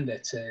agenda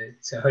to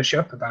hush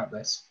up about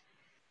this.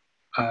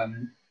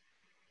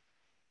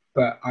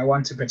 But I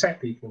want to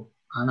protect people,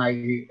 and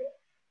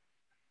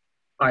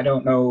I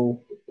don't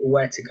know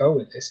where to go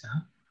with this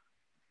now.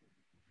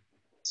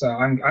 So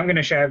I'm going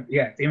to share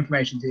the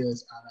information to you, and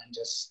then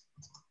just.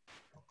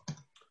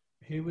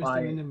 Who was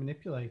doing the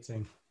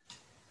manipulating?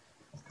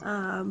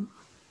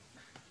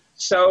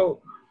 So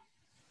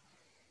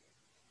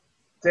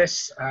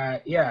this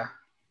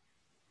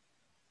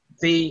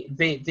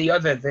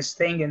this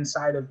thing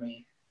inside of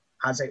me,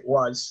 as it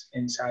was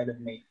inside of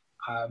me,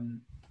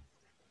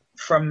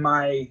 from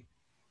my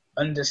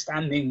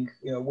understanding,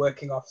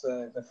 working off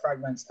the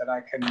fragments that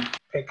I can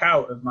pick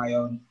out of my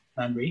own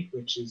memory,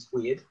 which is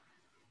weird.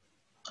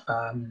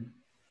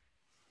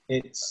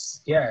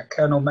 It's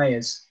Colonel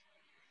Mayers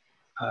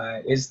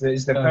is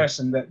the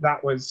person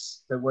that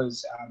was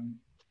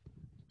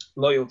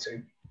loyal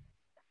to.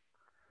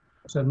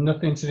 So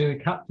nothing to do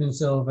with Captain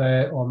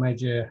Silver or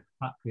Major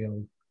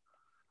Hatfield?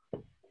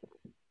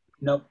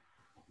 Nope.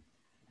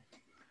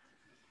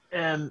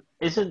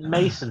 Isn't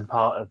Mason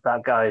part of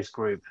that guy's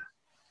group?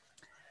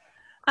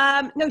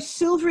 No,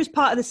 Silver is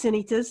part of the Sin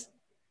Eaters.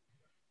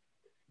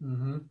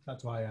 Mm-hmm.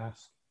 That's why I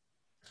asked.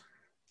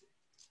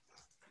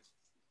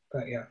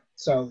 But yeah,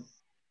 so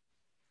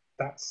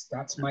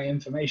that's my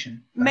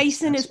information.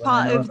 Mason that's is what I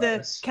part know of about the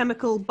this.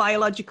 chemical,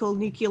 biological,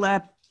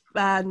 nuclear,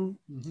 and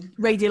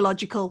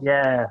radiological.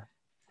 Yeah.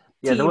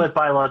 Yeah, the Team. word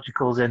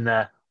biological's in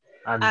there.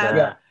 And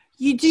Yeah.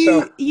 You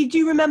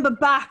do remember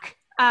back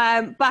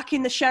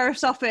in the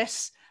sheriff's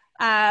office,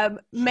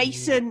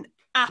 Mason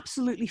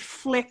absolutely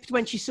flipped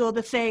when she saw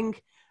the thing.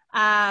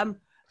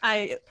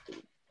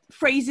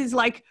 Phrases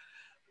like,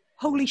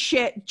 "Holy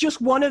shit,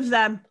 just one of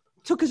them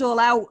took us all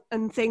out,"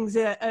 and things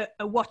are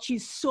what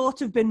she's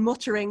sort of been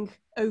muttering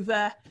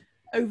over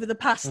the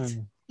past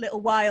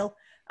little while.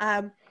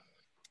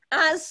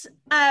 As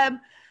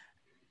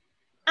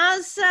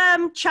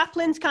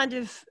Chaplin's kind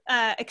of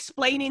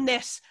explaining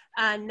this,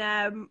 and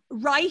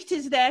Wright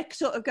is there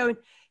sort of going,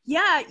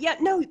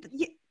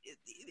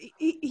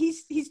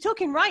 he's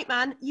talking right,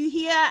 man. You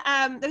hear,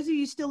 those of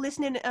you still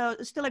listening,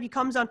 still have your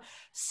comms on,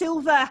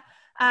 Silver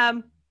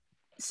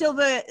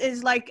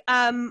is like,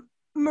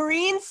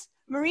 Marines,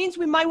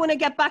 we might want to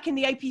get back in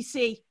the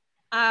APC.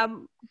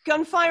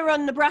 Gunfire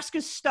on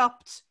Nebraska's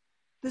stopped.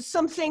 There's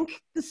something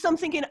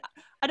in,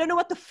 I don't know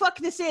what the fuck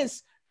this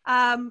is.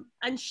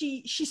 And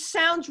she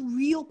sounds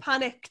real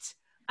panicked.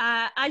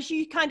 As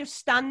you kind of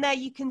stand there,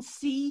 you can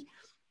see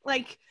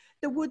like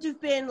there would have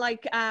been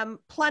like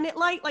planet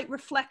light, like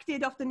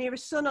reflected off the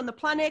nearest sun on the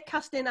planet,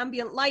 casting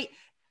ambient light.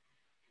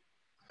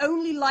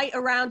 Only light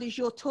around is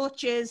your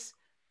torches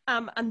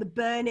and the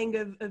burning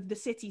of the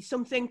city.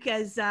 Something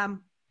as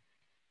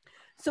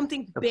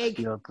something big.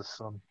 Obscured the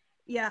sun.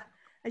 Yeah,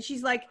 and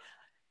she's like,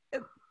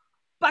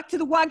 "Back to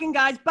the wagon,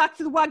 guys! Back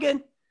to the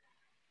wagon!"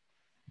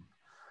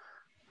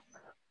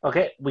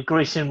 Okay, we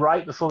greasing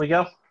right before we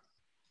go?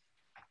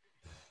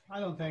 I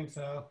don't think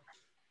so.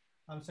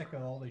 I'm sick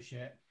of all this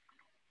shit.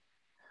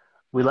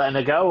 We letting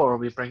her go, or are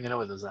we bringing her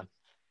with us then?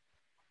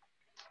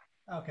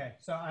 Okay,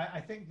 so I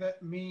think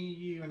that me,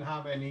 you, and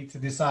Hammer need to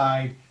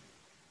decide,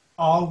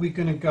 are we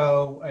going to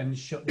go and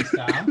shut this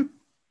down?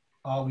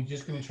 Are we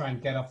just going to try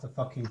and get off the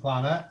fucking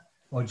planet?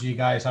 Or do you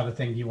guys have a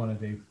thing you want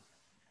to do?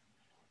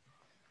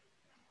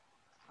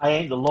 I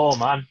ain't the law,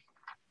 man.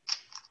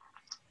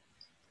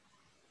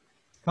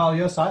 Carl,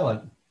 you're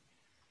silent.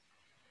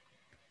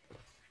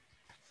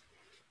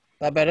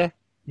 That better?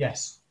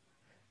 Yes.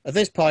 At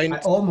this point... I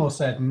almost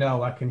said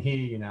no, I can hear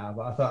you now,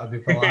 but I thought I'd be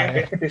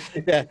polite.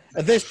 Yeah,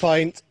 at this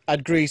point,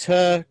 I'd grease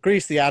her,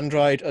 grease the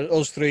android, and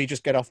us three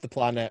just get off the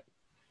planet.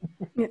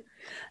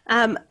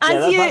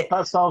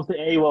 That solves the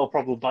AWOL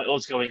problem by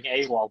us going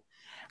AWOL.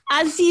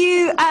 As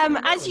you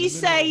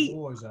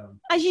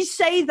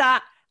say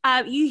that,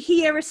 you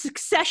hear a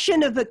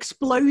succession of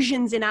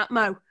explosions in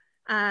Atmo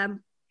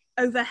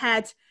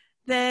overhead.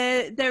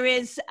 There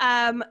is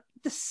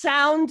the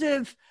sound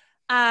of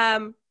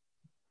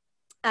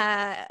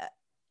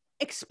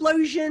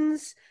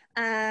explosions.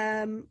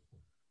 I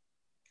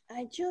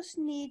just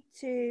need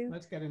to...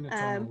 Let's get in the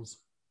tunnels.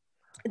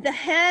 The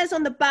hairs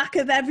on the back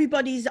of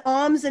everybody's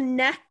arms and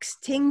necks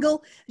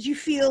tingle as you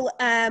feel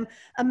a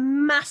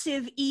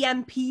massive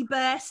EMP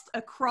burst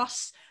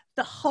across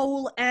the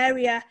whole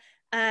area.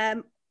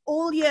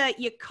 All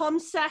your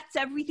comm sets,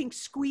 everything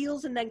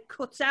squeals and then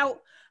cuts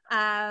out.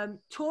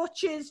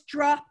 Torches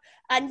drop.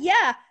 And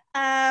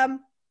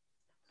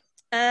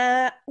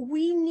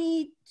we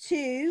need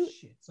to...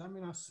 Shit, does that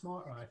mean our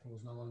smart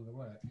rifles no longer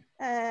work?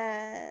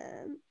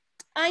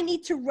 I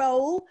need to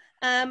roll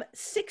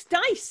 6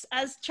 dice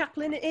as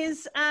Chaplin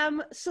is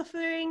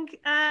suffering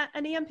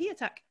an EMP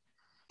attack.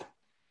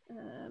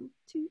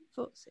 2,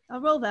 4, 6.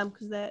 I'll roll them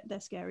because they're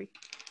scary.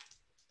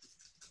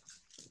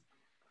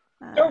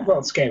 Don't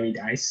roll scary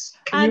dice.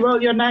 Can you roll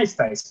your nice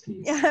dice,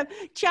 please?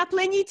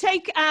 Chaplin, you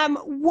take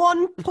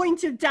 1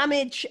 point of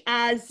damage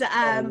as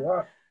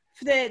the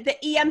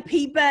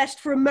EMP burst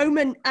for a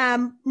moment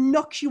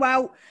knocks you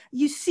out.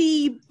 You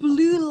see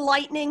blue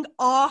lightning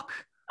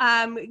arc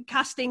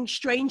casting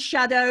strange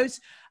shadows,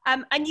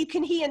 and you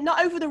can hear, not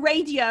over the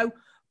radio,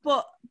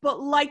 but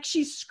like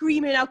she's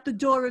screaming out the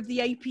door of the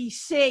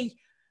APC,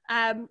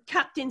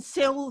 Captain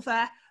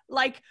Silver,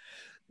 like,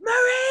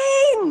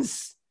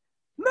 Marines!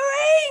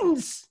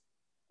 Marines!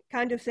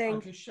 Kind of thing.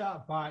 I'll just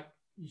shout back,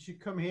 you should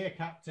come here,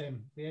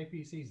 Captain. The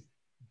APC's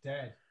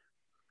dead.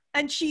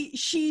 And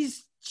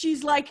she's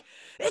like,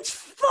 it's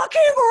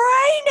fucking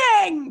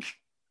raining!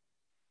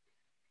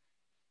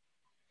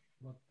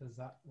 What does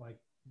that, like,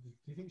 do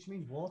you think she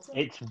means water?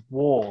 It's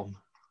warm.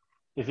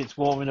 If it's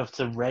warm enough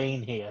to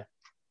rain here,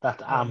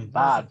 that I'm There's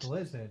bad. a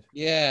blizzard.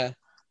 Yeah.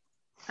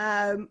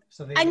 And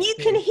you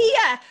can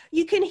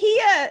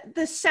hear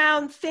the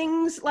sound,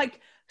 things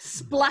like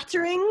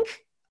splattering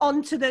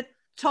onto the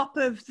top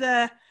of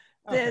the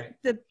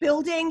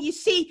building. You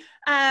see,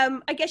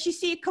 I guess you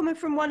see it coming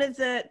from one of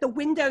the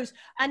windows,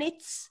 and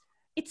it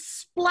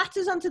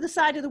splatters onto the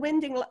side of the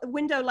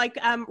window like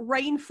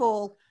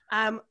rainfall,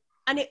 and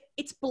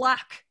it's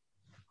black.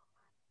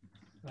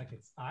 Like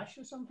it's ash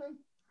or something?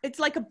 it's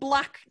like a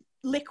black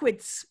liquid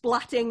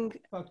splatting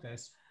Fuck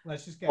this.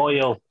 Let's just get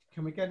Oil.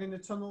 Can we get in the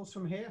tunnels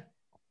from here?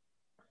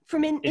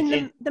 from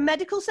in the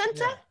medical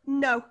center. Yeah.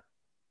 No.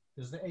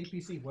 Does the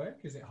APC work?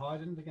 Is it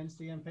hardened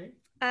against EMP?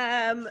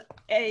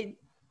 It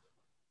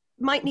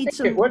might need I think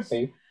some. it would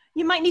be.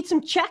 You might need some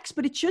checks,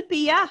 but it should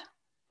be, yeah.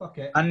 Fuck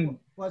it. And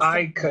Let's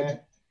I get could-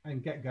 there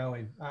and get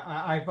going.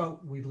 I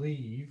vote we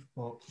leave,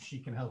 but she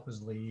can help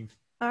us leave.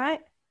 All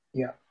right.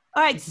 Yeah.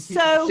 All right. You can keep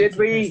So the Did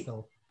we-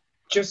 pistol.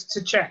 Just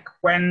to check,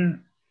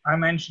 when I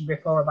mentioned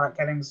before about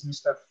getting some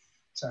stuff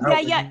to help.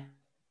 with yeah,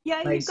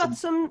 you've Mason. got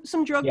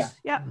some drugs. Yeah.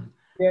 Yeah.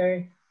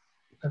 Yay.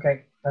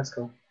 Okay, that's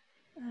cool.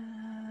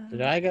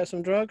 Did I get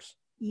some drugs?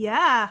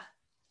 Yeah.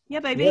 Yeah,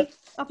 baby. Yep.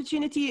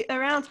 Opportunity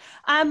around.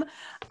 I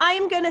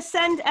am going to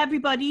send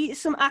everybody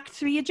some Act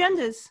 3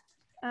 agendas.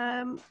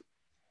 Oh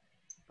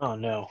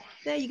no.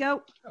 There you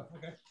go. Oh,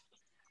 okay.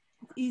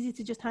 It's easy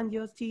to just hand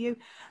yours to you.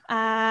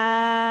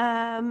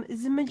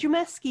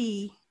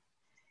 Zimmerjumeski.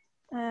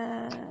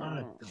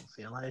 I don't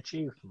feel I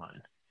achieved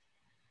mine.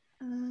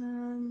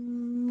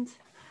 And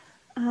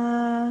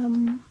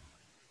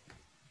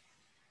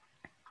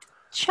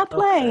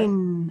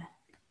Chaplain.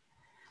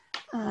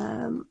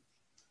 All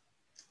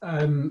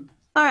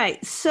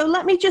right, so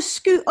let me just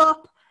scoot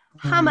up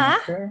Hammer.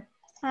 Okay.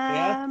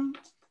 Yeah.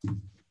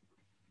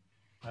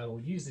 I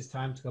will use this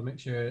time to go make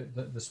sure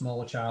that the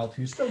smaller child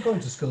who's still going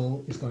to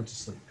school is going to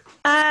sleep.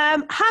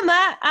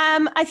 Hammer,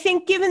 I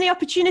think given the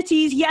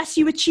opportunities, yes,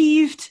 you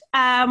achieved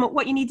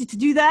what you needed to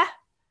do there.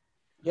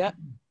 Yeah.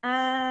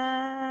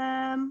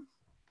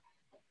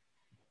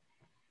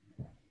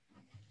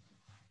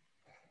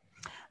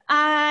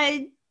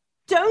 I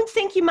don't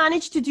think you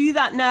managed to do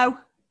that now,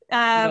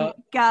 No.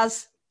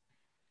 Gaz.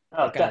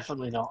 Oh, Okay.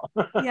 definitely not.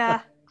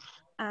 Yeah.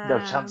 No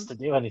chance to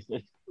do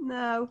anything.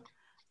 No.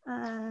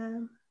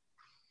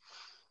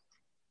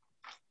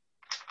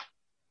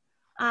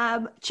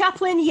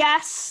 Chaplain,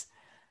 yes.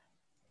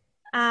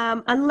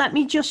 And let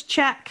me just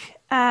check.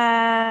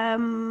 Dante.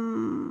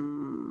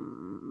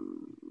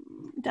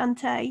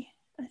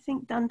 I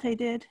think Dante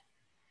did.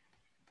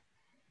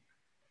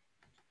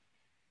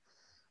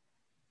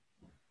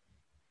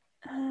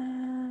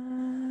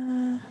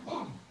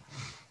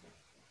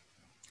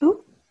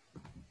 Ooh.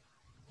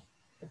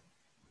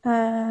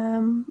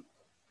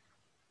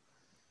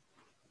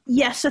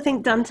 Yes, I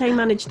think Dante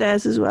managed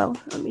theirs as well.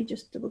 Let me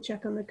just double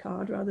check on the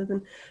card rather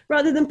than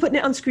putting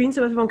it on screen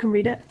so everyone can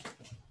read it.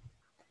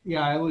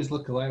 Yeah, I always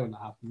look away when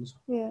that happens.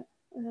 Yeah.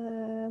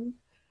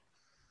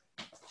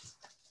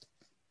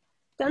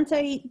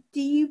 Dante,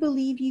 do you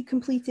believe you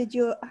completed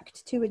your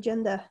Act 2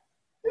 agenda?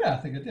 Yeah, I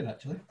think I did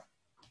actually.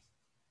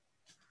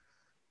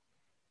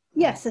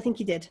 Yes, I think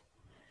you did.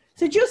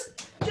 So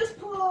just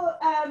poor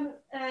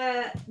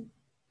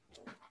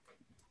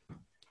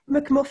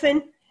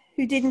McMuffin,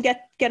 who didn't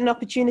get an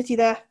opportunity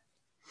there.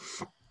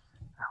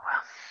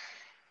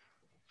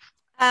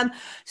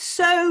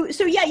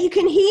 So yeah, you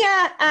can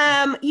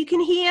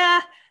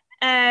hear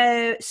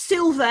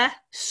Silver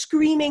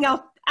screaming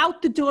out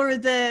the door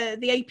of the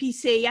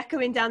APC,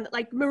 echoing down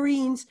like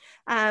Marines.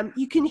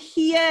 You can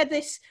hear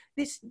this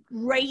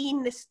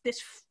rain, this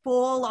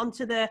fall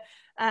onto the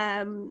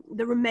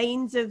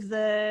remains of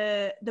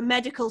the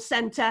medical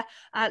center.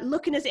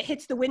 Looking as it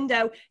hits the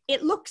window,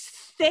 it looks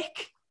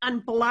thick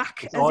and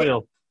black. It's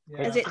oil.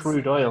 Yeah, As it's-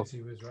 crude oil.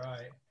 He was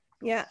right.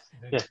 Yeah.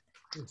 Yeah.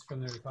 It's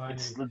from the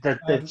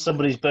refining.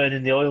 Somebody's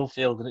burning the oil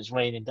field and it's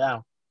raining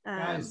down.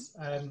 Guys,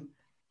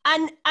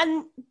 And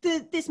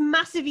this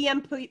massive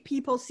EMP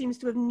pulse seems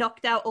to have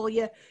knocked out all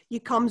your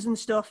comms and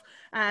stuff.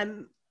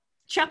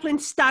 Chaplain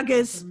is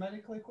staggers. the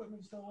medical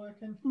equipment still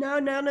working? No,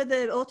 none of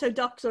the auto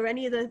docs or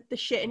any of the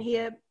shit in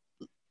here.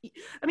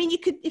 I mean, you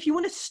could, if you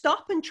want to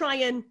stop and try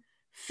and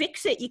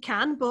fix it, you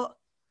can, but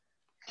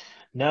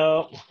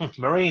No,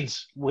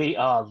 Marines, we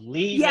are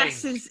leaving.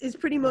 yes, is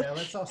pretty much. Yeah,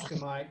 let's ask him,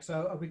 Mike.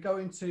 So are we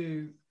going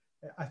to,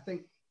 I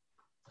think,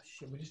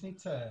 shit, we just need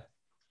to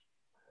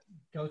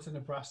go to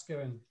Nebraska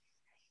and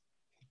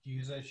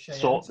use a Cheyenne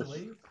Sort to this.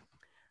 leave?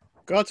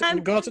 Go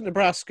to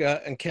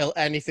Nebraska and kill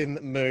anything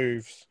that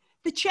moves.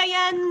 The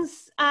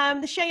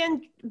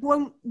Cheyenne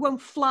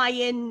won't fly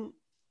in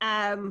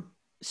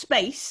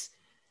space.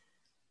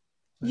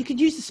 You could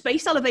use the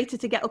space elevator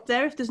to get up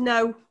there if there's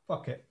no.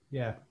 Fuck it,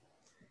 yeah.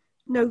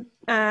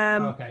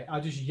 Okay.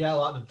 I'll just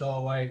yell out the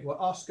doorway. We're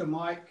Oscar,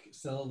 Mike,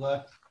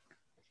 Silver.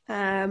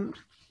 All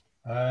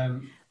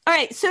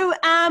right, so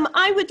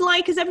I would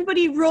like, as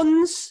everybody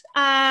runs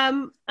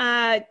to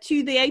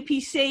the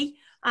APC,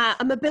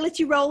 a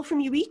mobility roll from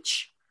you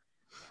each.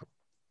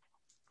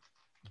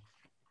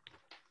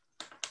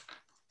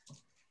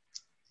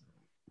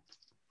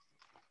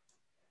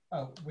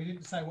 Oh, we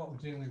didn't say what we're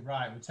doing with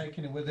Right. We're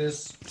taking her with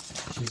us.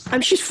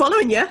 She's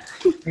following you,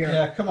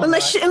 Yeah, come on.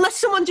 unless Right. unless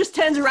someone just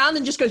turns around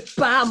and just goes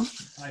bam.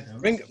 I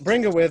don't.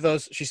 Bring her with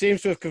us. She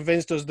seems to have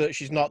convinced us that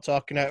she's not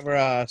talking out of her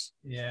ass.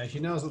 Yeah,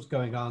 she knows what's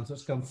going on, so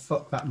let's go and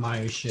fuck that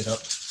Myers shit up.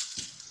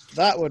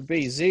 That would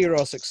be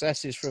 0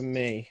 successes from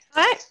me.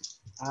 All right,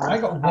 I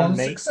got And one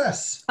me.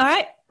 success. all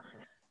right.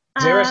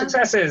 0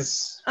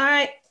 successes. All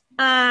right.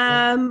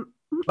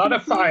 A lot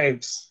of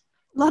fives.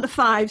 A lot of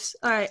fives.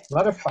 All right. A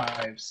lot of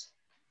fives.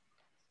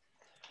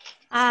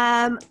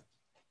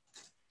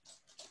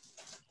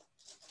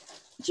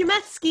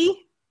 Jametsky,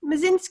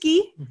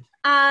 Mazinski,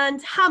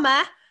 and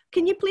Hammer,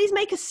 can you please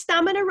make a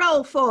stamina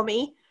roll for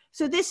me?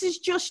 So this is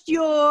just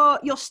your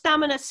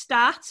stamina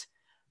stat.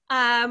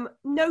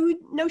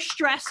 No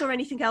stress or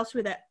anything else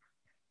with it.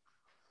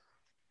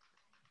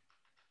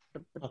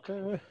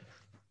 Okay.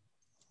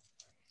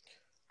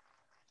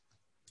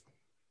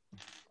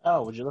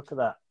 Oh, would you look at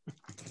that?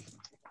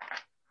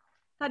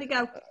 How'd it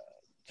go?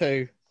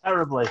 2.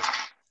 Terribly.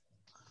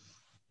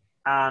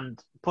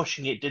 And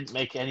pushing it didn't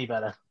make it any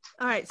better.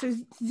 All right, so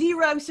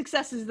 0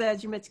 successes there,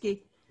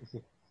 Jamitsky.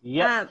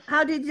 Yep.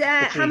 How did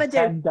Hammer do?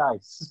 10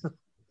 dice.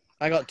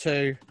 I got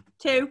 2.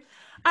 2.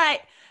 All right.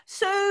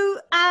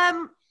 So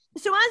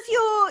so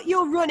as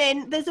you're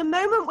running, there's a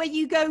moment where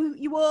you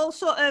all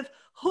sort of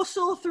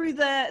hustle through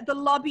the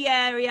lobby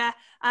area.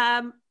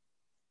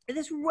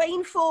 This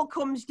rainfall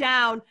comes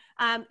down.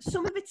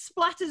 Some of it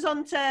splatters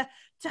onto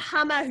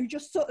Hammer, who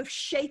just sort of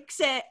shakes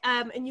it,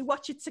 and you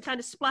watch it to kind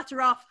of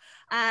splatter off.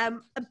 A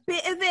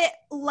bit of it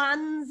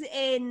lands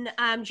in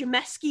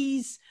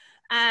Jameski's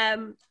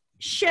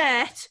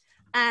shirt,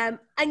 and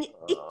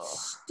it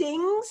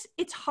stings.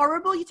 It's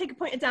horrible. You take a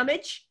point of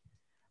damage.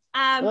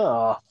 And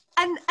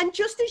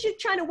just as you're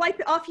trying to wipe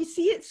it off, you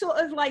see it sort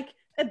of like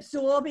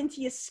absorb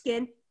into your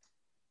skin.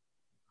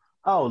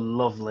 Oh,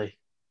 lovely.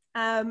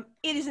 It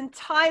is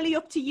entirely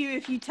up to you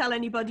if you tell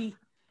anybody.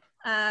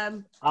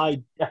 I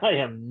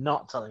am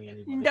not telling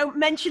anybody. Don't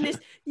mention this.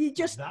 You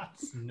just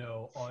That's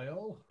no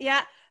oil.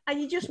 yeah, and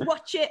you just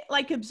watch it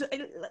like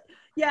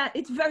yeah,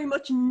 it's very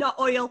much not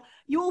oil.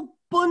 You'll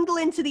bundle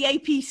into the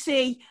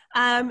APC.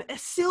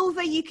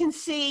 Silver, you can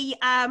see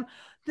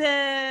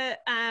the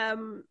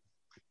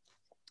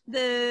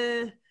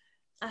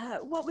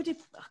what would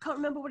it? I can't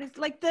remember what it's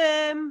like.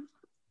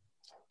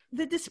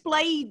 The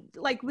display,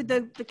 like with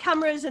the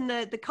cameras and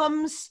the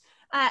comms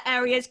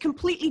area, is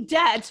completely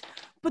dead,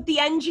 but the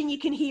engine you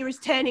can hear is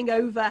turning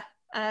over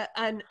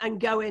and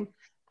going.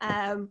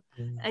 And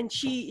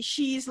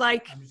she's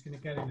like, I'm just going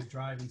to get in the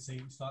driving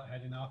seat and start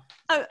heading off.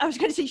 oh, I was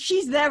going to say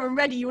she's there and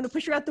ready. You want to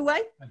push her out the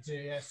way? I do,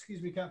 yeah.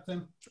 Excuse me,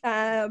 Captain.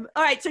 All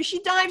right, so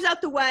she dives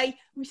out the way.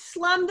 We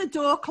slam the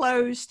door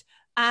closed,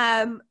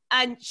 and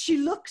she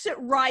looks at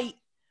Wright.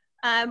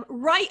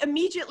 Wright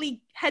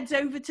immediately heads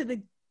over to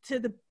the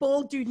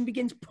bald dude and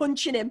begins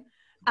punching him,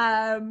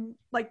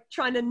 like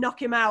trying to knock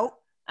him out,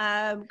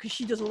 because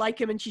she doesn't like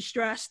him and she's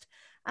stressed.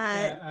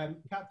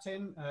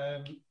 Captain,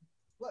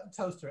 let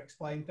Toaster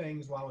explain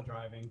things while we're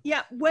driving.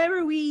 Yeah, where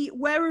are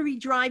we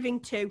driving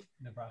to?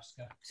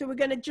 Nebraska. So we're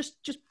gonna just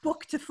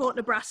book to Fort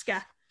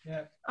Nebraska.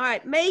 Yeah. All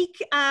right,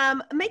 make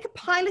a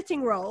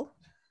piloting roll.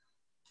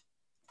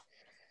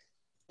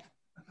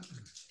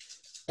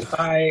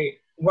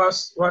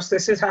 Whilst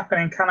this is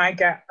happening, can I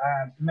get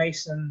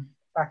Mason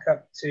back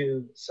up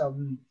to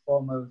some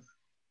form of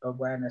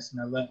awareness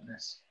and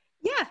alertness?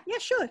 Yeah,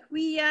 sure.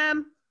 We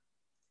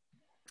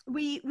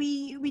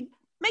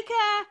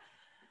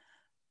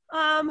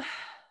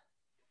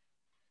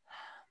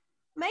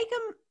make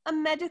a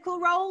medical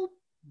roll,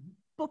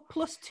 but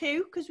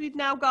 +2 because we've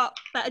now got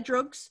better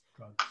drugs.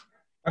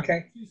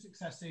 Okay. 2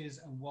 successes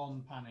and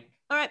 1 panic.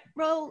 All right,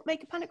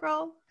 make a panic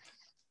roll.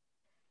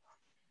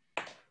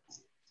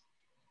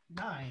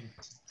 9. I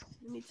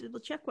need to double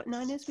check what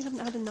 9 is. We haven't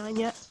had a 9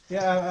 yet.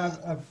 Yeah,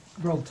 I've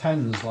rolled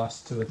 10s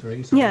last 2 or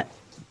 3. So. Yeah.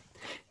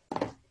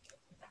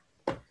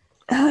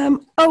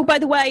 Oh, by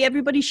the way,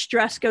 everybody's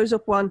stress goes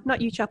up 1. Not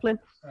you, Chaplain.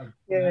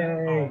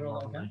 Yay.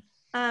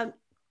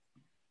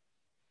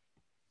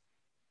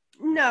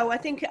 No, I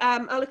think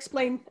I'll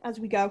explain as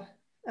we go.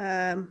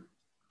 You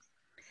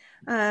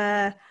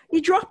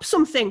drop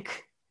something.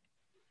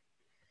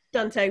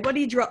 Dante, what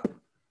do you drop?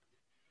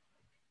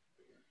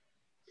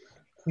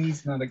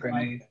 Please not a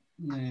grenade.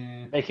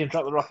 Nah. Make him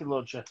drop the rocket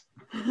launcher.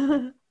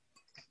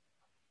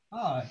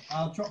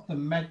 I'll drop the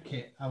med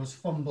kit. I was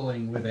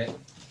fumbling with it.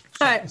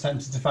 All right.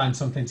 Attempting to find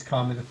something to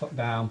calm me the fuck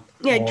down.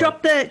 Yeah,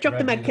 drop the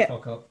med kit.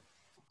 Fuck up.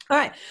 All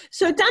right.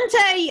 So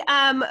Dante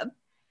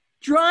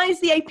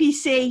drives the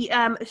APC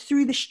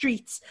through the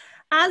streets.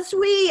 As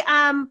we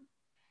Hammer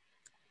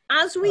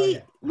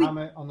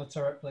on the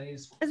turret,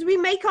 please. As we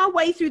make our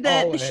way through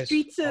the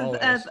streets of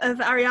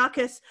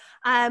Ariakas,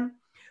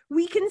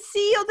 we can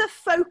see other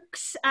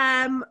folks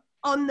on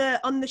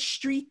the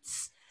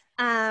streets.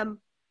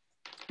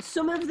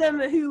 Some of them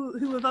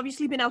who have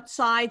obviously been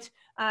outside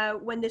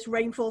when this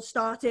rainfall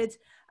started,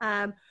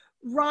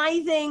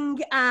 writhing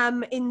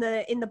in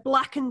the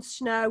blackened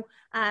snow,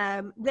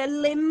 their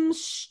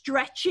limbs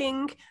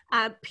stretching,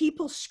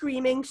 people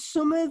screaming.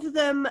 Some of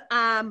them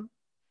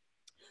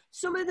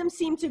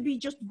seem to be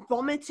just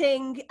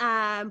vomiting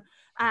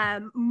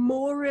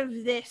more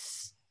of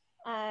this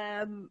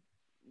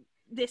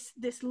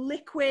this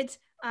liquid,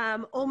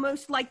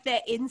 almost like their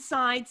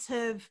insides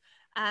have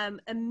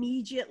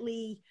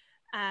immediately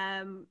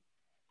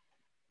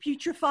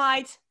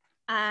putrefied,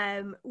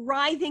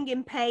 writhing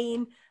in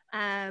pain.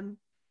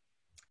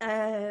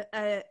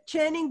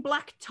 churning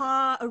black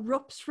tar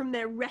erupts from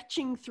their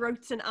retching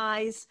throats and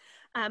eyes.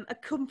 A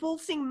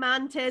convulsing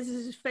man tears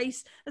his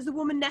face as the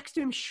woman next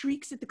to him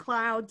shrieks at the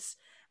clouds.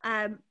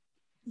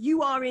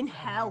 You are in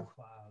hell.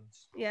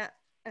 Clouds. Yeah.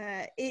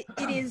 It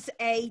is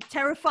a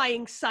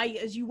terrifying sight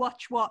as you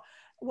watch what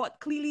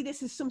clearly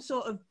this is some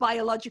sort of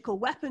biological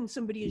weapon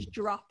somebody has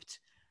dropped.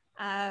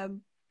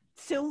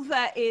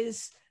 Silver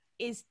is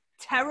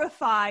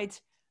terrified.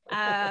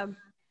 I'd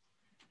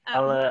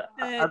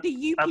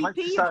The UPP like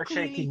to start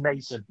clearly... shaking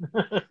Mason.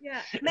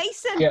 Yeah,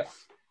 Mason. Yeah.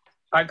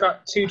 I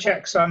got 2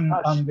 checks on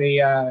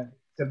the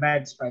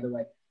meds, by the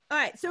way. All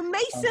right, so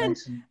Mason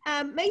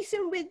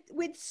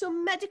with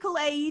some medical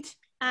aid,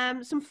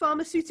 some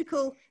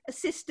pharmaceutical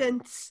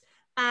assistance.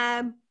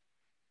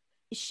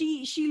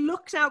 She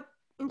looks out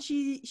and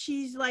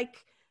she's like,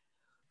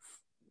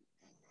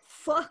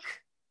 "Fuck,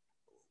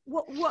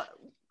 what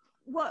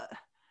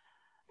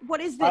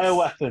is this?"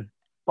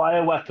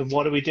 Bioweapon.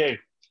 What do we do?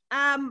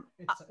 It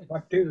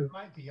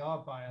might be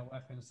our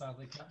bioweapon,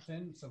 sadly,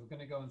 Captain. So we're going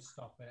to go and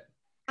stop it.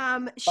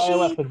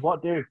 Bioweapon.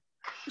 What do?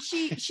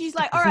 She's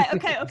like, all right,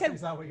 okay.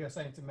 Is that what you're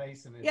saying to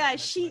Mason? Yeah,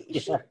 she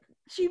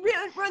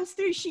runs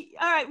through.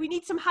 All right, we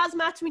need some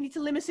hazmat. We need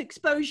to limit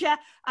exposure.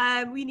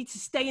 We need to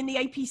stay in the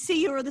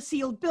APC or the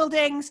sealed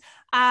buildings.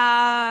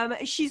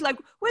 She's like,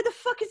 where the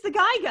fuck is the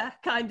Geiger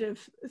kind of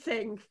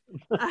thing?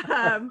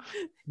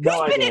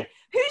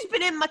 Who's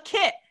been in my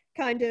kit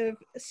kind of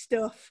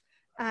stuff?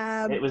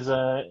 It was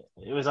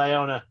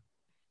Iona.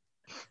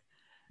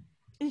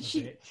 And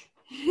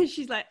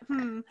she's like,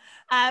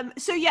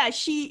 so yeah,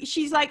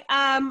 she's like,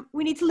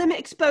 we need to limit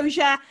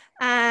exposure.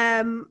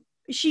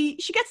 She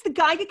gets the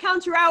Geiger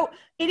counter out.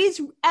 It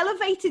is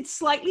elevated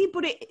slightly,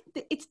 but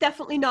it's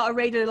definitely not a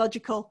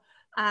radiological.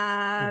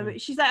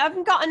 She's like, I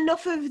haven't got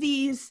enough of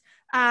these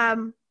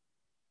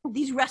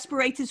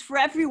respirators for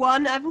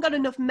everyone. I haven't got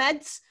enough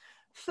meds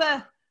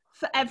for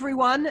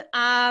everyone.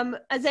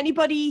 Has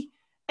anybody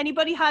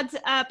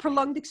had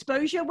prolonged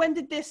exposure? When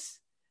did this?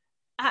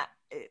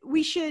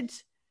 We should.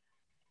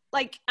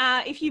 Like,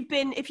 if you've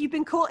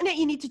been caught in it,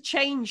 you need to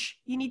change.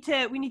 We need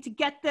to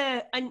get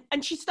the,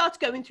 and she starts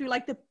going through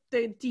like the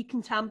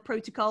decontam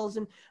protocols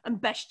and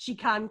best she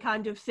can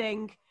kind of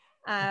thing,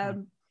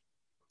 and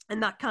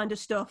that kind of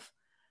stuff.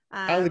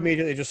 I'll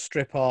immediately just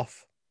strip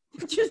off.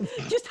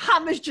 just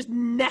Hammer's just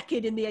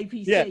naked in the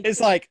APC. Yeah, it's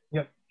like,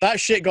 that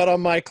shit got on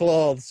my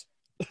clothes.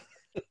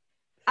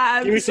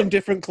 Give me some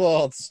different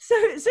clothes. So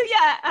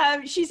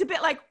yeah, she's a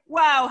bit like,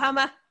 wow,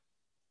 Hammer,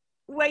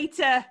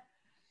 waiter.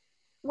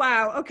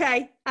 Wow.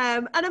 Okay.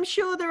 And I'm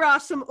sure there are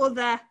some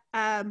other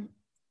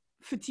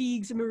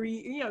fatigues and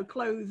marine,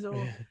 clothes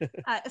or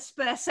a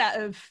spare set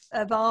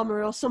of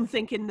armor or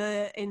something in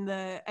the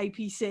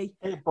APC.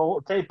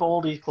 Take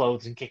Baldy's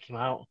clothes and kick him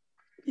out.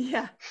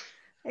 Yeah.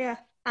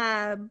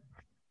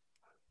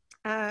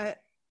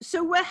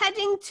 So we're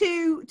heading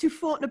to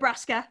Fort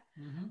Nebraska.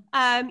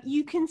 Mm-hmm.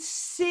 You can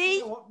see.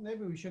 You know what?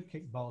 Maybe we should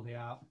kick Baldy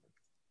out.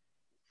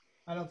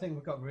 I don't think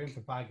we've got room for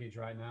baggage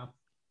right now.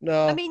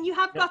 No. I mean, you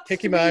have got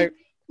kick him out.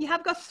 You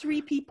have got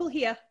 3 people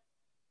here.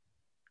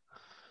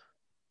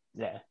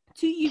 Yeah.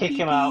 2 UPPs. Kick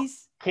him out.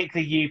 Kick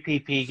the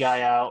UPP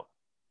guy out.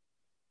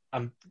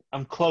 I'm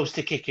close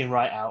to kicking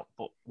right out,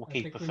 but we'll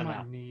keep her for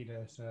now. Need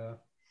her, so.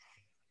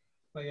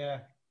 But yeah.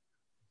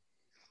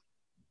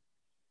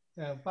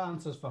 Yeah,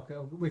 bouncers, fuck it.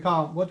 We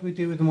can't. What do we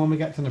do with them when we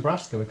get to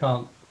Nebraska? We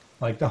can't.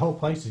 Like, the whole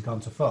place has gone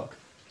to fuck.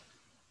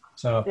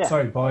 So,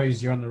 sorry,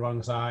 boys, you're on the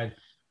wrong side.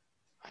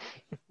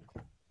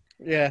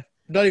 Yeah.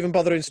 Not even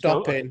bothering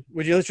stopping.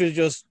 Would you literally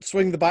just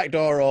swing the back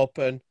door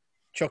open,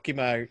 chuck him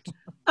out?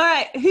 All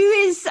right. Who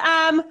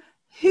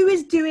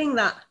is doing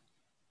that?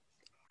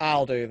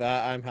 I'll do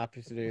that. I'm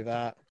happy to do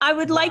that. I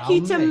would like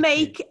you to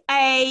make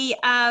a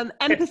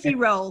empathy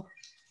roll,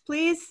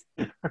 please.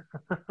 This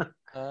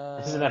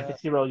is an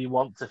empathy roll you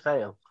want to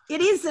fail.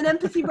 It is an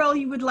empathy roll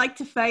you would like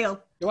to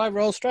fail. Do I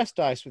roll stress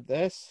dice with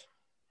this?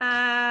 No,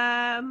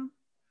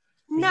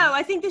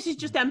 I think this is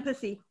just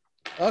empathy.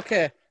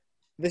 Okay.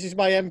 This is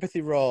my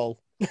empathy roll.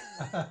 You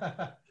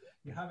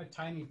have a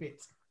tiny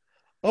bit.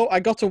 Oh, I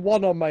got a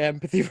 1 on my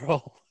empathy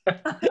roll.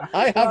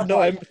 I have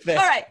no empathy.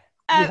 All right.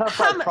 You have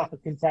proper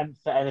contempt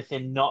for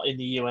anything not in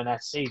the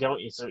UNSC,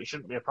 don't you? So it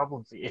shouldn't be a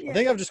problem for you. I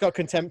think I've just got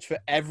contempt for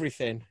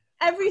everything.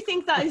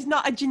 Everything that is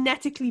not a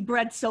genetically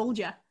bred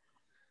soldier.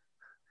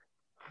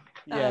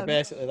 Yeah,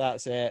 basically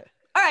that's it.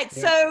 All right,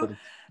 so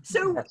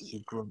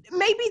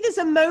maybe there's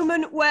a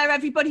moment where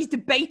everybody's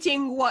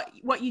debating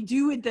what you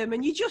do with them,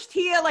 and you just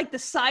hear like the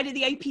side of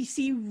the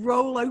APC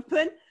roll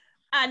open,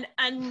 and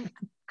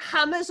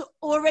Hammer's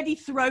already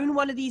thrown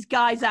one of these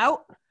guys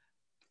out,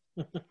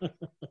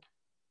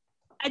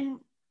 and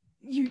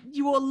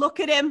you all look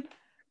at him.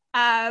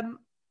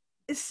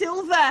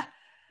 Silver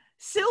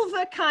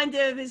kind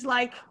of is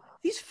like,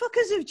 these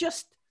fuckers have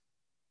just,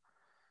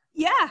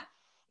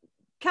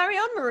 carry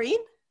on, Marine.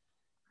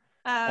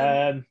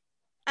 And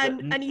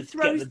he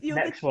throws the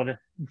next one.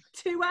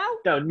 2 out.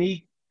 No,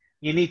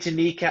 you need to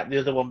kneecap the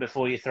other one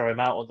before you throw him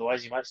out,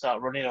 otherwise you might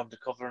start running under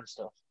cover and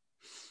stuff.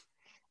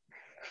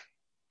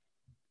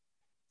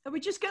 Are we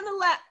just going to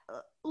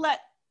let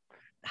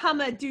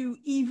Hammer do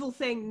evil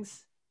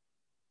things?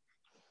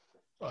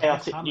 Well,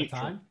 Chaotic it's hammer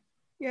neutral. time.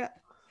 Yeah.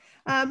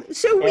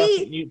 So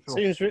Chaotic we. neutral.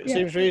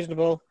 Seems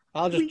reasonable.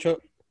 I'll just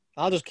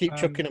keep Um,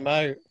 chucking them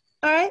out.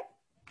 All right.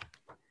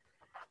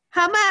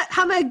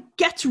 Hammer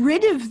gets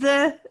rid of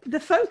the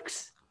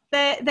folks.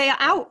 They are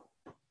out.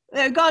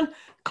 They're gone.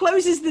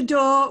 Closes the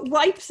door.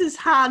 Wipes his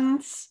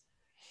hands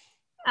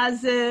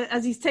as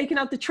he's taking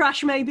out the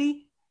trash,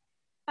 maybe.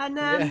 And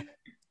I'm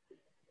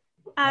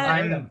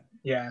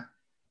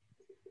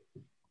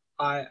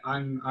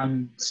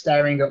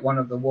staring at one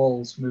of the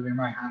walls, moving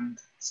my hand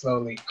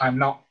slowly. I'm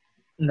not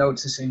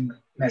noticing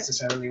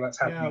necessarily what's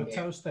happening here.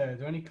 Toaster, are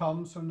there any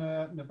comms from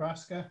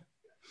Nebraska?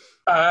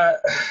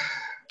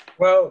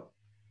 Well,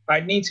 I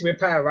need to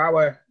repair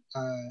our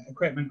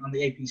equipment on the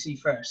APC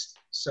first,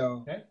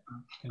 so Okay.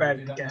 I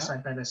Do that guess now? I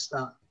better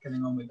start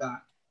getting on with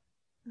that.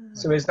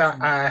 So is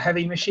that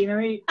heavy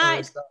machinery? Or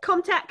it's is that...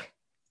 Comtech.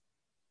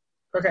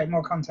 Okay,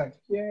 more contact.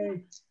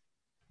 Yay.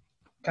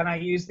 Can I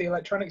use the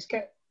electronics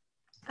kit?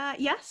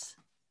 Yes.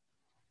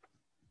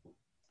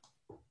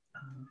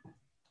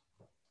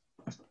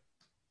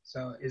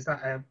 So is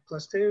that a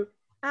 +2?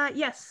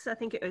 Yes, I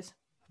think it is.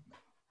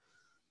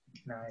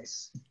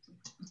 Nice.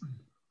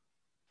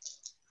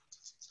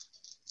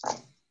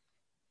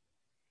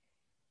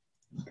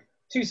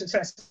 Two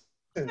successes.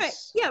 Right.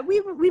 Yeah,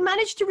 we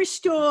managed to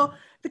restore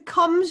the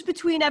comms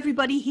between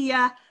everybody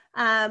here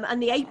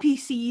and the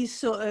APC's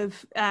sort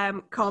of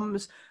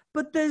comms,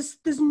 but there's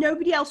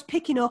nobody else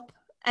picking up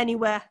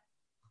anywhere.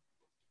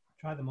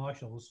 Try the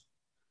marshals.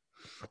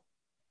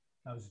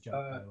 That was a joke,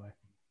 by the way.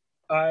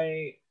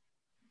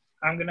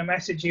 I'm going to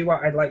message you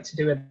what I'd like to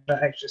do with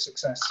that extra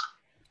success.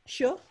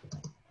 Sure.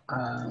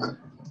 I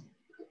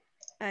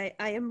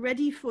am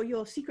ready for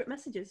your secret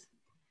messages.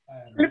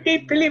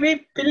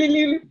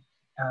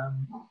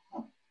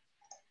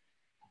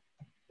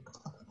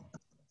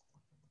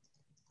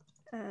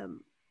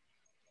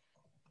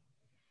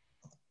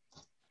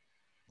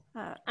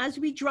 As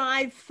we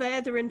drive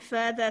further and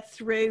further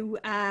through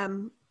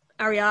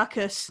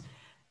Ariarchus,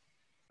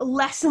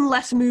 less and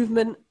less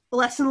movement,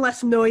 less and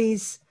less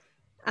noise.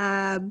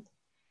 Less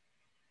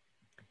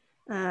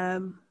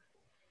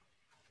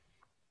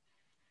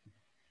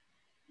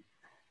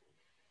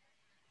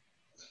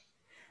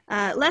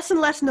and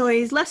less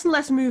noise, less and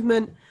less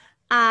movement.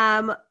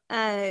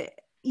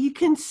 You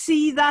can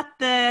see that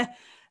there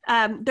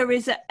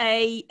is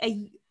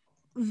a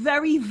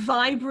very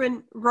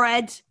vibrant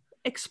red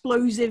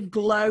explosive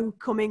glow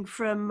coming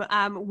from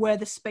where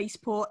the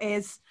spaceport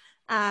is.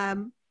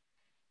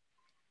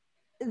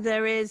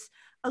 There is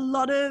a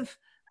lot of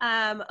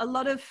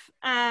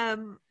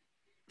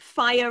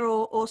fire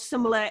or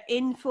similar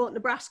in Fort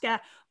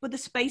Nebraska, but the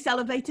space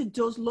elevator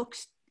does look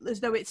as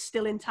though it's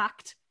still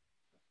intact.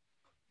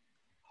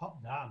 Hot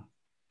damn.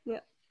 Yeah.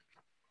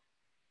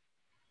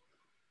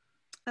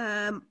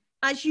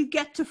 As you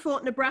get to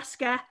Fort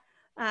Nebraska,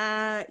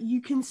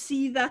 you can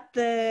see that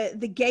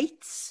the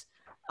gates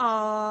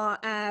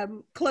are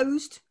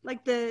closed,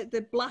 like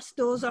the blast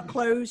doors are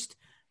closed.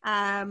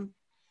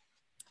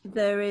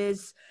 There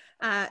is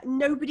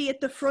nobody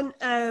at the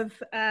front of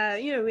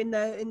in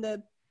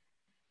the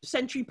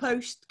sentry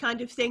post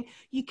kind of thing.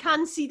 You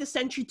can see the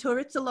sentry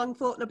turrets along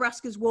Fort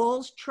Nebraska's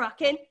walls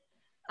tracking.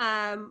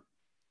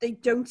 They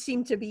don't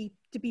seem to be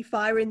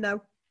firing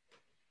though.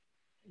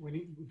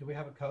 Do we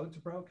have a code to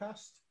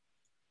broadcast?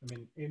 I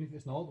mean, even if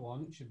it's an old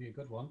one, it should be a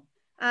good one.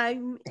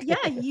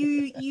 Yeah,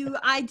 you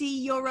ID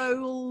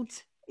your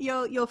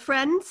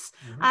friends.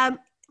 Mm-hmm.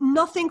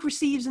 Nothing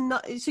receives,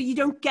 so you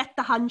don't get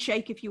the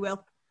handshake, if you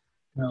will.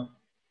 No.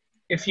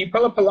 If you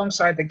pull up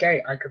alongside the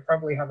gate, I could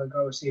probably have a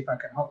go see if I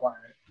can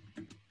hotwire it.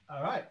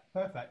 All right,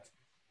 perfect.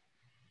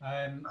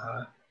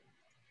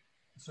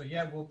 So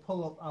yeah, I'll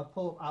pull up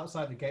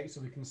outside the gate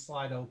so we can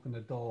slide open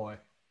the door,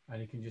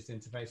 and you can just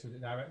interface with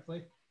it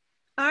directly.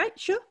 All right,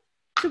 sure.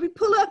 So we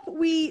pull up.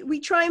 We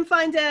try and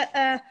find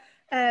a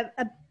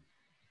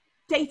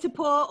data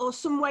port or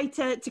some way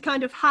to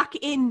kind of hack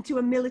into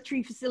a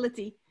military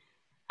facility.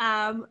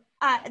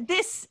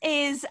 This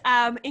is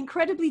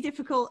incredibly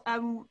difficult.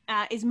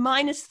 Is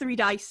 -3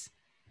 dice.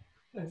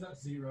 Is that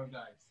 0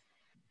 dice?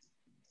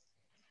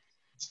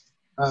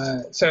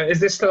 So is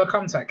this still a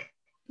Comtech?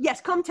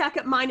 Yes, Comtech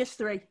at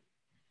 -3.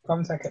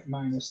 Comtech at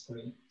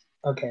 -3.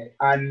 Okay,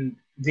 and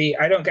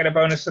I don't get a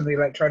bonus from the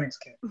electronics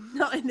kit.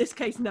 Not in this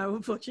case, no,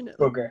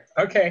 unfortunately. Bugger.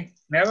 Okay,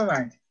 never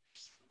mind.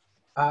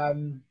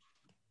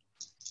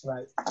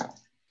 Right.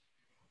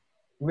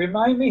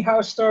 Remind me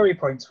how story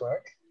points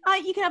work.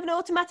 You can have an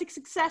automatic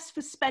success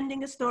for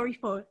spending a story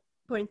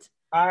point.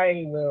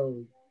 I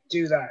will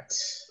do that.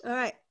 All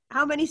right.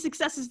 How many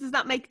successes does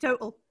that make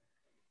total?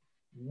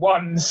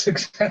 1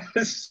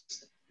 success.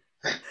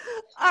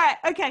 All right.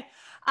 Okay.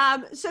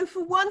 So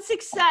for 1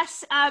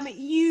 success,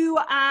 you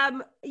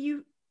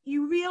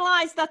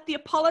realize that the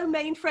Apollo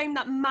mainframe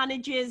that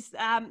manages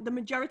the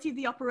majority of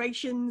the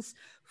operations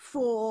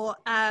for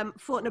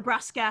Fort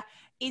Nebraska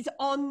is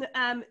on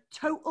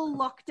total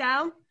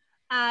lockdown.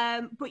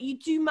 But you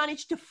do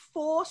manage to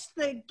force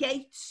the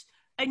gates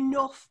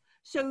enough.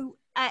 So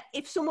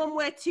if someone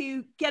were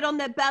to get on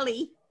their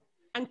belly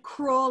and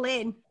crawl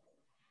in,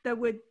 they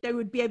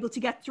would be able to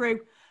get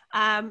through.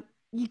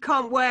 You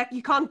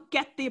can't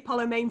get the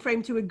Apollo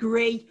mainframe to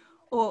agree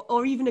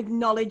or even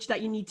acknowledge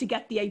that you need to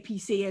get the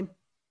APC in.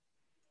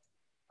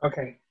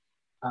 Okay.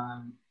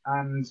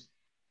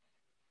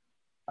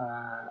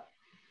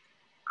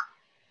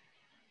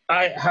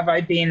 Have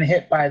I been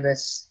hit by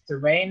this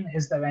terrain?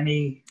 Is there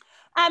any?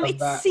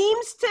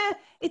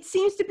 It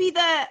seems to be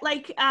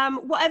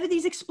whatever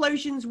these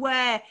explosions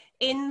were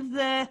in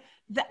the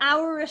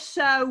hour or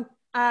so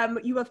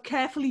you have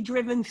carefully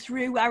driven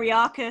through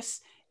Ariarchus.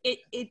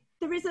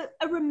 There is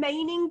a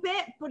remaining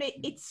bit, but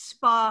it's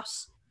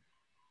sparse.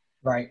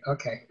 Right.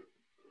 Okay.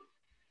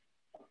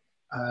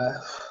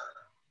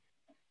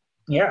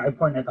 Yeah, I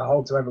point at the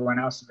hole to everyone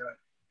else and do it.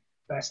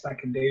 Best I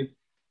can do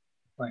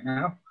right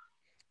now.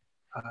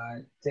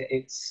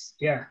 It's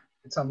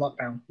on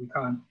lockdown. We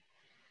can't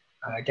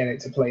get it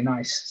to play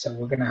nice, so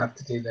we're gonna have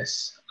to do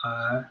this.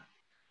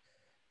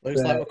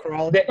 Looks like we're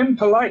crawling. The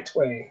impolite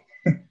way.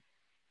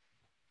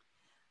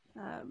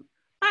 All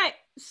right,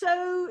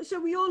 so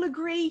we all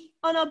agree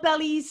on our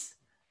bellies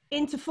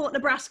into Fort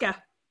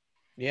Nebraska.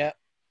 Yeah.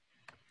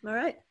 All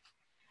right.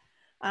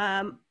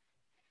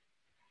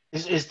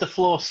 Is the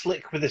floor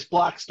slick with this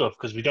black stuff?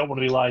 Because we don't want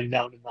to be lying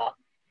down in that.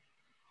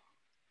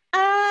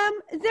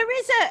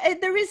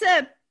 There is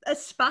a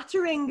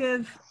spattering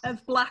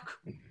of black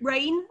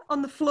rain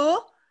on the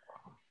floor.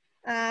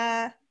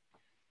 I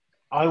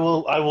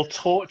will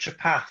torch a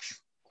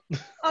path.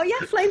 Oh yeah,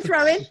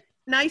 flamethrowing.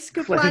 Nice,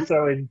 good plan.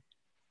 Flamethrowing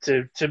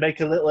to make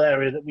a little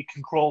area that we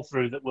can crawl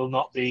through that will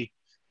not be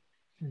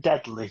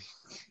deadly.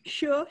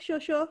 Sure.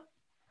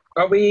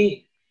 Are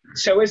we?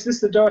 So is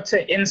this the door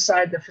to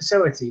inside the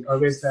facility,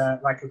 or is there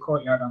like a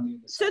courtyard on the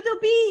other side? So there'll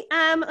be.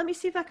 Let me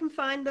see if I can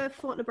find the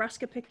Fort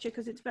Nebraska picture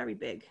because it's very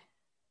big.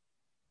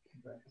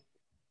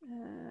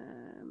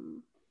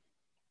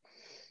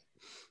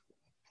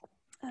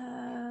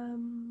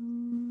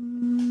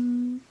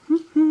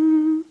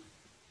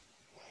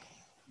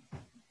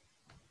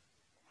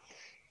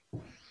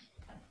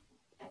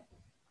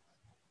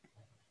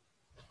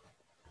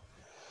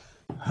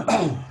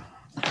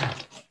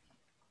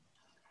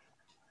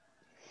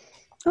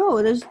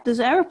 Oh, there's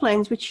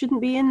aeroplanes which shouldn't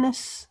be in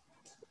this.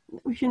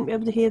 We shouldn't be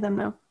able to hear them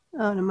now.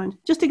 Oh, never mind.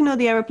 Just ignore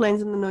the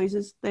aeroplanes and the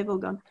noises. They've all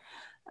gone.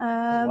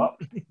 What?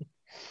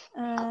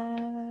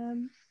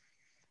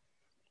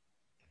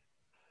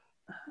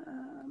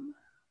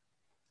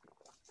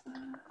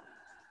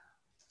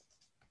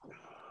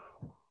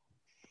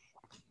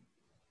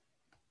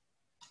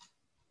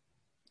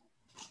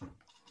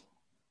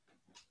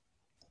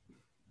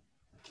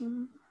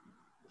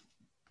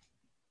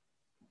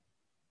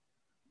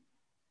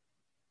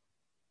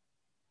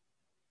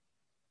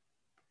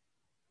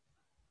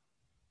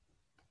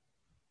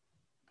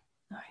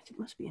 All right, it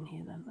must be in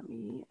here then. Let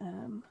me.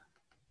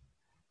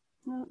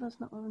 No, that's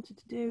not what I wanted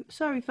to do.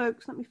 Sorry,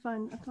 folks. Let me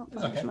find. I can't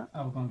find this map.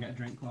 I'll go and get a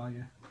drink while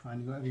you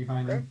find whatever you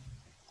find.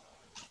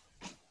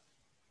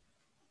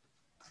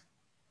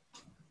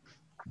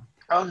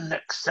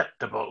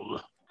 Unacceptable.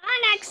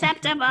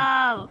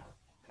 Unacceptable.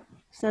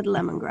 Said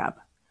Lemon Grab.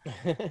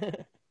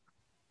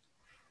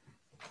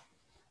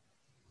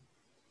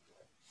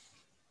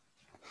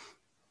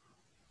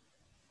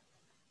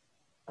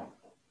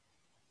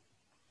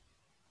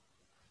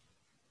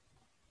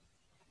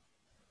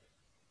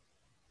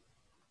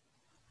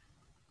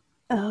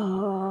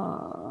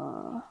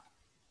 Oh.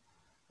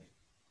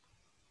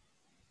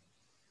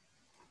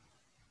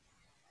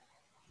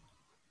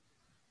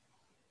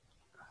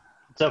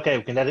 It's okay,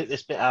 we can edit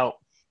this bit out.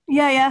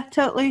 Yeah,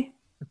 totally.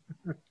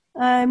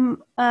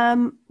 I'm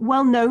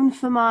well known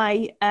for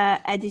my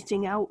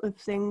editing out of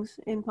things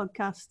in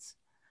podcasts.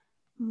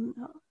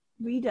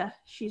 Reader,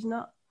 she's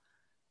not.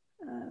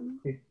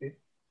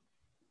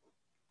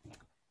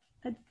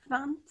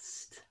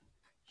 Advanced.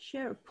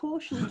 Share a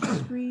portion of the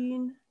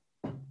screen.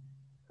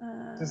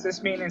 Does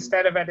this mean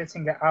instead of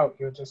editing it out,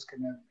 you're just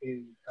going to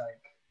be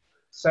like...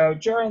 So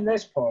during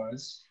this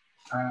pause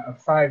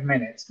of 5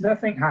 minutes,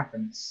 nothing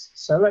happens.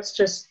 So let's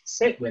just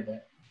sit with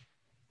it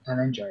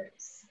and enjoy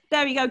it.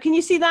 There we go. Can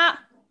you see that?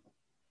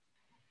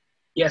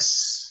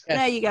 Yes.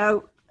 There you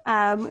go.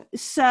 I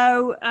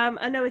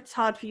know it's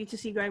hard for you to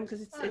see, Graham, because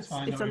it's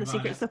on the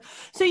secret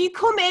stuff. So you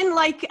come in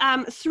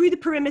through the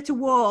perimeter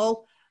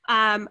wall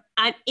and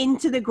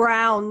into the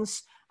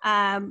grounds.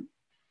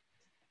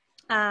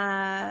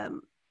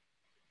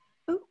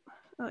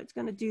 Oh, it's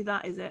going to do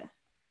that, is it?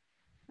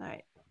 All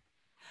right.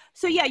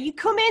 So yeah, you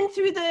come in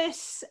through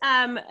this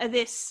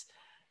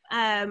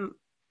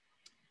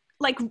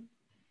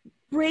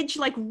bridge,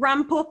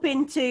 ramp up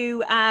into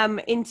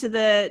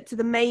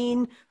the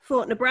main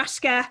Fort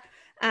Nebraska,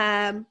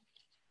 and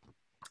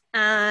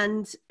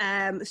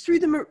through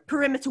the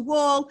perimeter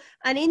wall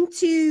and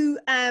into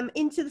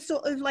the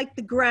sort of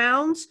the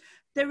grounds.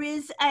 There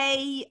is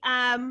a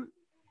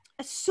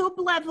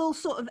sub-level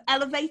sort of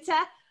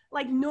elevator.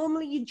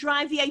 Normally you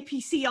drive the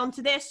APC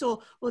onto this, or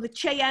the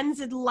Cheyennes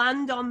would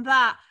land on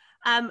that.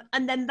 And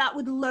then that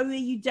would lower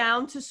you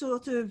down to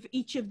sort of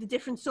each of the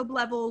different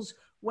sub-levels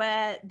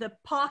where the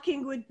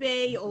parking would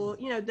be, or,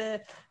 you know,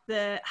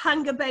 the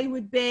hangar bay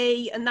would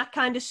be, and that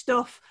kind of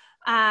stuff.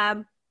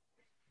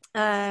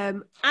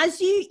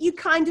 As you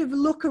kind of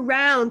look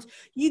around,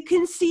 you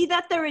can see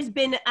that there has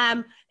been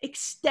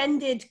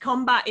extended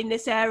combat in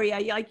this area.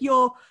 Like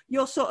you're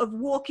sort of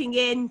walking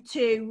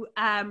into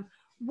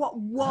what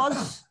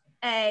was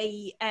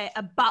a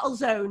battle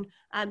zone,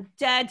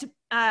 dead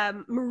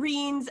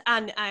Marines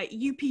and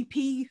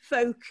UPP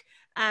folk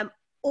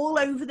all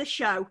over the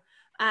show.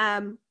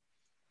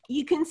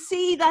 You can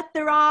see that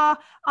there are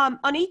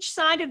on each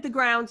side of the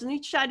grounds, on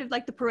each side of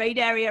like the parade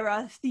area,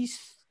 are these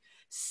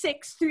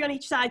three on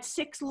each side,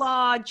 6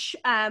 large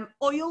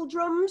oil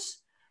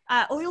drums,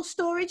 oil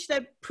storage.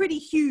 They're pretty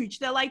huge.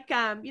 They're like,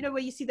 you know,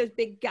 where you see those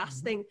big gas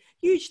things,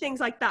 huge things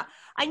like that.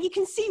 And you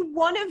can see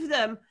one of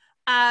them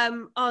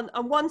on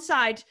one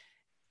side.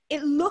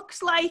 It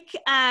looks like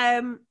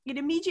it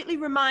immediately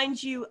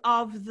reminds you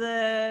of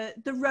the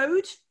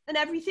road and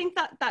everything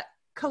that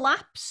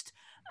collapsed.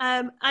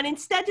 And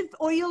instead of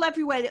oil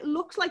everywhere, it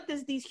looks like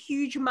there's these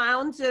huge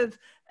mounds of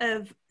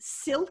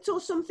silt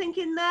or something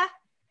in there.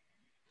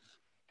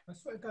 I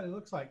swear to God, it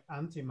looks like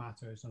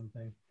antimatter or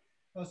something.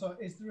 Also,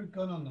 is there a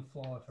gun on the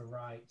floor for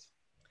right?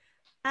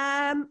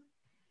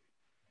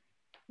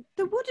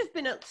 There would have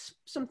been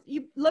some.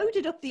 You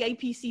loaded up the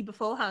APC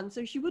beforehand,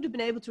 so she would have been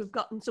able to have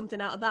gotten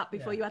something out of that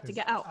before you had to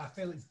get out. I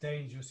feel it's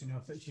dangerous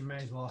enough that she may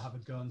as well have a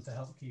gun to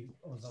help keep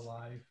us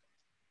alive.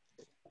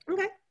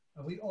 Okay.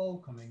 Are we all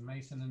coming,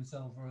 Mason and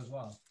Silver as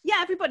well? Yeah,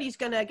 everybody's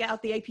gonna get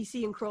out the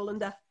APC and crawl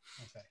under.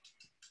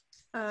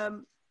 Okay.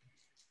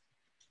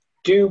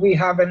 Do we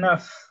have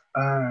enough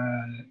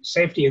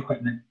safety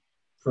equipment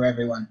for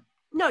everyone?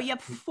 No, you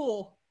have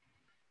 4.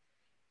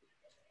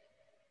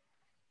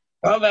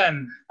 Well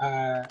then,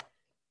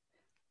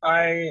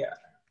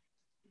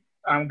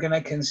 I'm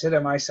gonna consider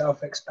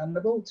myself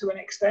expendable to an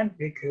extent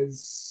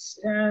because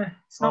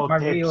it's not my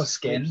real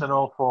skin. Dibs on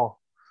all 4.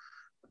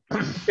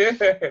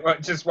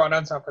 What, just one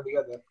on top of the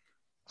other.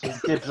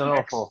 Just dibs on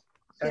all 4.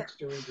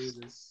 Extra will do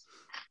this.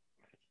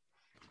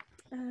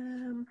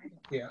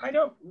 Yeah,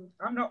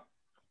 I'm not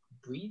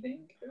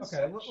breathing.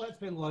 Okay, let's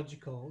be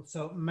logical.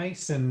 So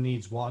Mason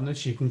needs one, and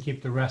she can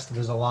keep the rest of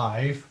us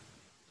alive.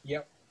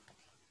 Yep.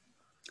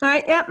 All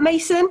right, yeah,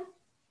 Mason.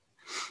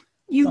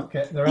 You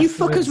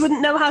fuckers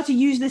wouldn't know how to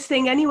use this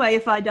thing anyway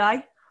if I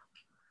die.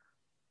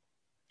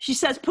 She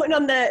says, putting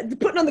on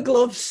the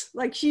gloves,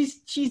 like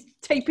she's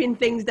taping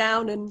things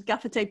down and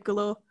gaffer tape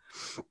galore.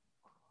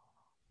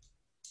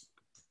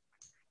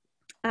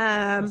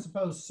 I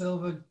suppose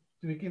Silver.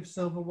 Do we give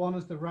Silver one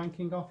as the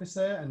ranking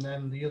officer, and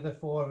then the other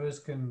 4 of us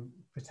can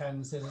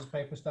pretend scissors,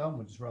 paper, stone?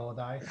 We'll just roll a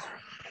dice.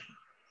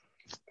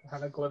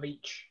 Have a glove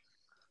each.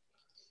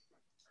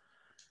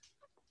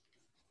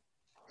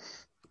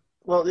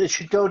 Well, it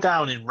should go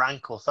down in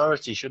rank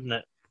authority, shouldn't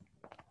it?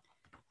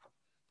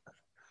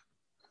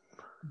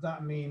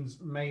 That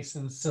means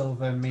Mason,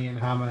 Silver, me, and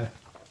Hammer.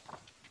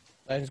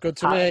 Sounds good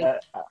to me.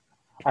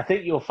 I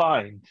think you'll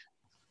find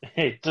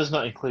it does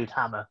not include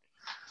Hammer.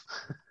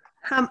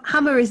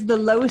 Hammer is the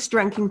lowest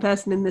ranking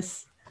person in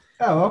this.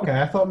 Oh, okay.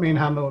 I thought me and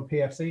Hammer were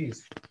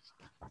PFCs.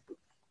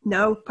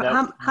 No,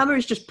 Hammer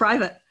is just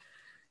private.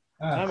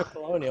 I'm a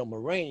colonial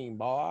marine,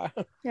 boy.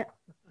 Yeah.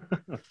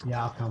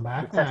 Yeah, I'll come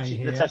back. The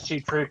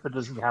Tetsu Trooper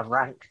doesn't have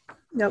rank.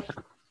 Nope.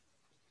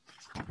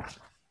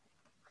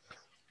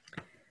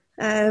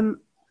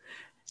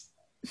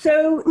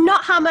 So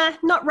not Hammer,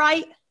 not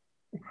right.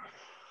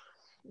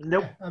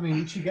 Nope. I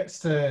mean, she can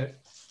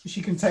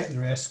take the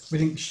risk. We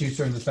didn't shoot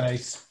her in the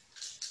face.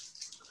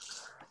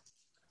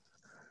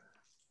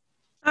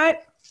 All right.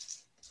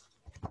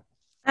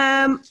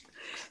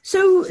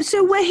 So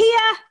we're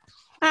here.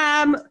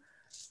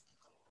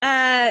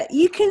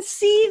 You can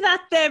see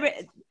that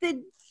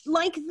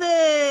like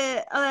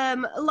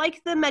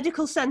the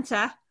medical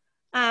center,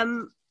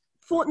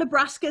 Fort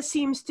Nebraska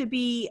seems to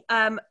be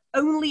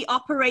only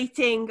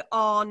operating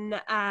on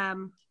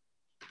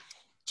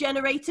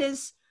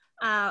generators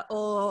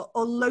or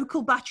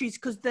local batteries,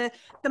 because the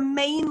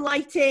main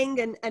lighting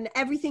and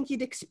everything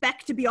you'd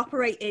expect to be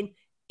operating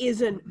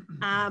isn't.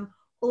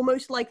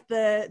 Almost like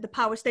the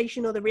power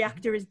station or the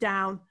reactor is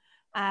down.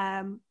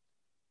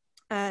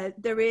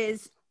 There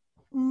is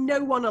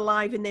no one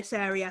alive in this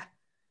area.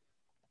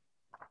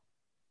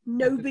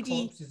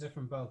 Nobody. Corpses are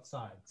from both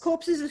sides.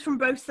 Corpses are from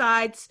both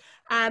sides.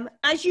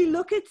 As you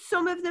look at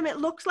some of them, it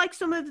looks like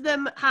some of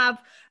them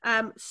have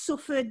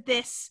suffered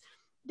this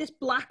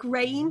black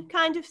rain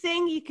kind of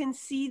thing. You can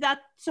see that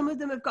some of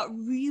them have got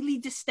really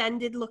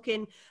distended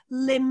looking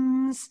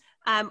limbs.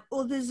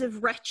 Others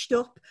have retched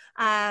up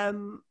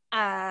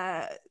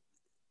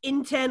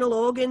internal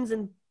organs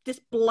and this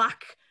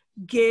black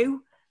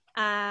goo.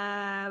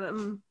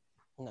 Nice.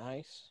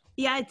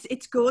 Yeah,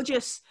 it's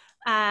gorgeous.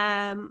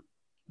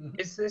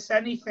 Is this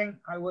anything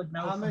I would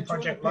know from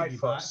Project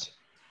Lightfoot?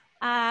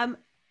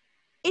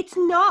 It's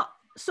not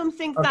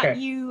something Okay. that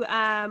you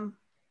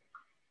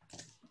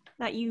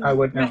I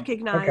would know.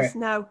 recognize. Okay.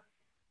 No.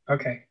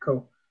 Okay,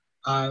 cool.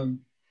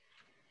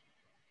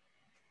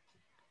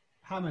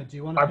 Hammer, do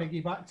you want to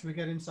piggyback till we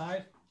get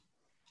inside?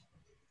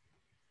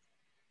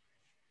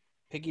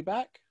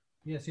 Piggyback?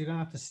 Yeah, so you don't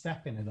have to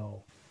step in at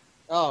all.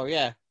 Oh,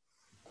 yeah.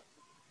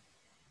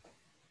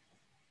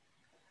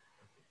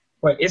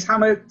 Wait, is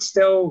Hammer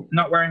still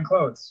not wearing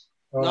clothes?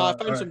 No, I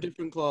found some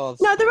different clothes.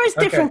 No, there is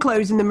different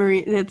clothes in the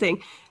marine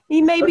thing.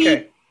 He may be...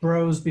 Okay.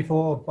 Bros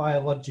before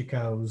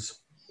biologicos.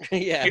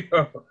 Yeah.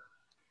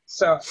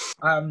 So,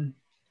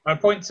 I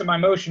point to my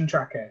motion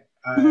tracker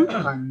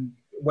and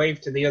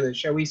wave to the others.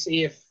 Shall we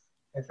see if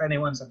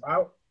anyone's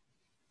about?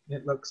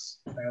 It looks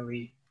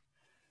fairly...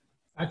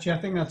 Actually, I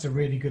think that's a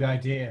really good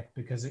idea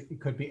because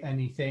it could be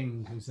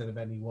anything instead of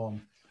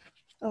anyone.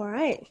 All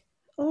right.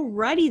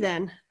 Alrighty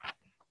then.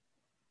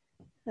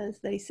 As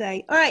they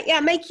say. All right, yeah,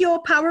 make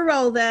your power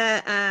roll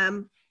there,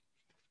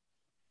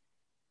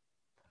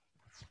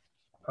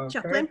 Okay.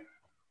 Chaplain.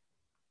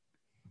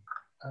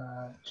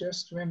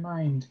 Just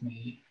remind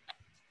me.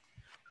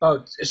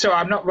 Oh, so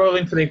I'm not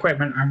rolling for the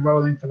equipment, I'm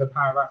rolling for the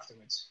power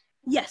afterwards.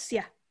 Yes,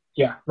 yeah.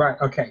 Yeah, right,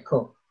 okay,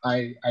 cool.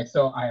 I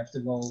thought I have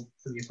to roll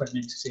for the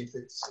equipment to see if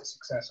it's a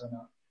success or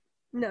not.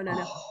 No.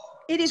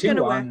 It is Two going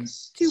to work.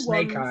 ones, Two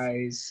snake ones.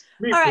 eyes.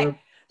 All right.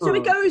 So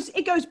it goes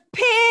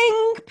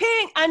ping,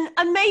 ping,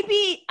 and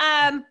maybe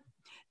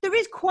there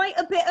is quite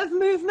a bit of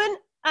movement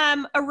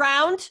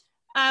around,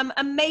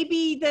 and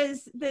maybe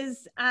there's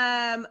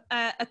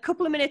a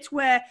couple of minutes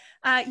where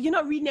you're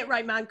not reading it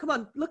right, man. Come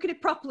on, look at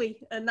it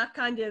properly, and that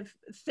kind of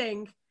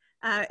thing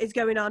is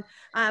going on.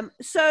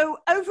 So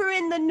over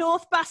in the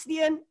North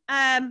Bastion,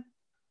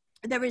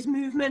 there is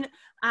movement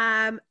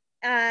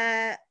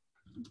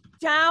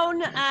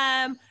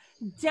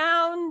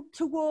down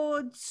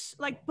towards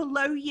like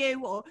below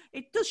you, or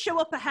it does show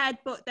up ahead,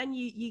 but then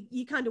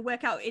you kind of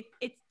work out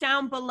it's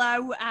down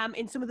below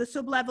in some of the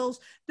sub levels.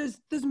 There's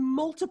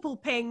multiple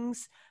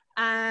pings.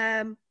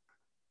 There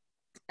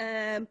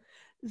are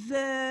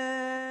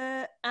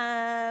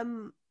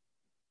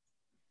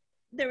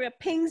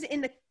pings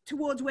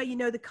towards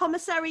where the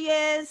commissary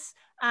is,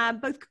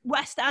 both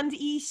west and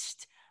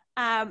east.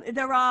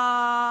 There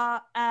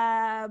are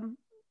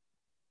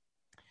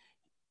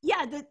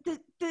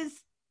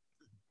there's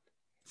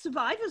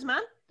survivors,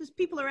 man. There's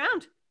people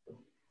around.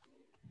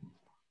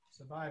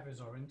 Survivors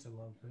or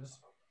interlopers.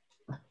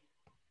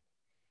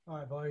 All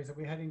right, boys, are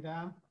we heading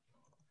down?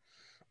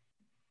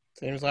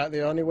 Seems like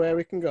the only way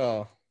we can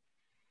go.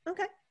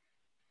 Okay.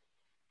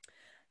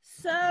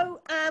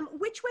 So,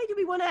 which way do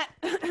we want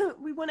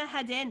to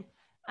head in?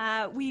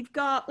 We've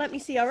got. Let me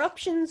see. Our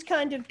options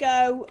kind of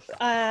go.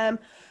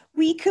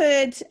 We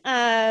could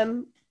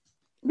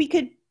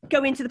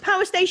go into the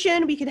power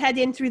station. We could head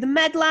in through the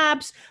med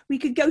labs. We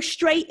could go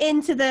straight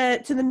into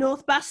the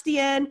North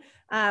Bastion.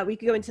 We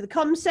could go into the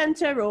comm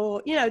center,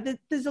 or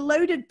there's a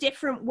load of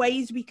different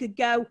ways we could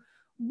go.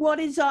 What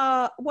is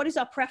our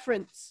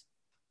preference?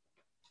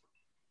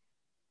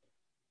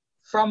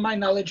 From my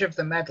knowledge of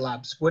the med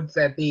labs, would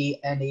there be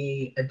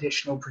any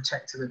additional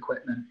protective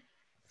equipment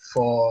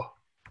for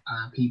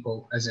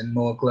people, as in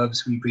more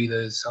gloves,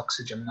 rebreathers,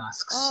 oxygen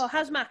masks? Oh,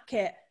 hazmat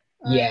kit.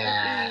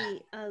 Yeah.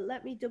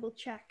 Let me double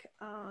check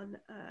on.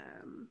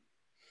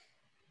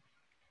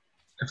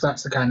 If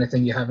that's the kind of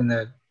thing you have in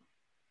the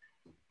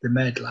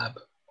med lab,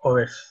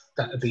 or if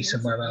that would be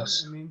somewhere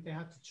else. I mean, they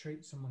had to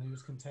treat someone who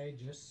was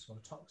contagious or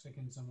toxic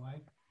in some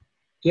way.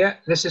 Yeah,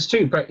 this is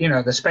true. But,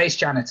 the space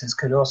janitors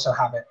could also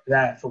have it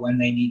there for when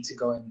they need to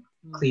go and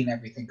clean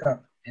everything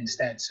up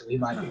instead. So it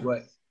might be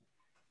worth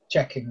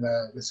checking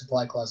the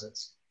supply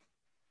closets.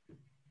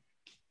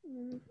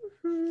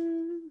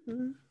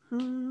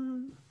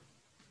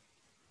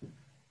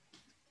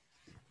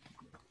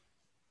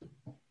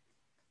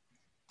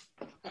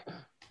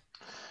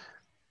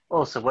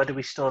 Also, where do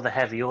we store the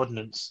heavy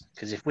ordnance?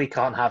 Because if we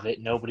can't have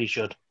it, nobody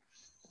should.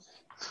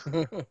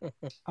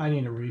 I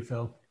need a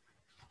refill.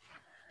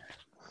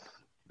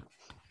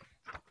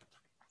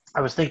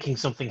 I was thinking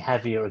something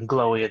heavier and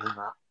glowier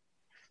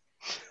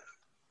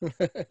than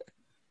that.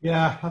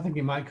 Yeah, I think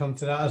it might come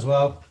to that as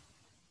well.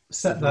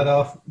 Set that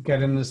off,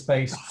 get in the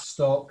space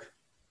stock.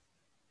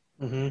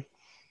 Mm-hmm.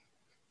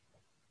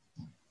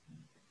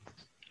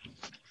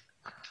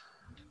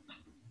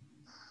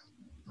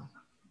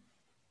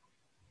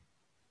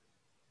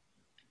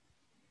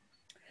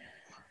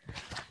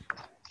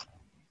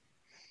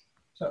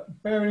 So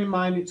bearing in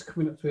mind it's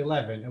coming up to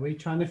 11, are we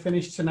trying to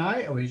finish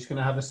tonight, or are we just going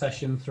to have a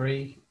session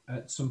 3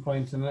 at some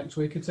point in the next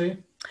week or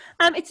two?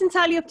 It's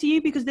entirely up to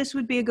you, because this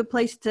would be a good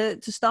place to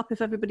stop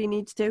if everybody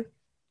needs to.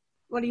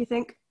 What do you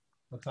think?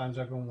 What time's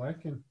everyone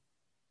working?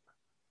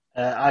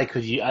 I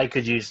could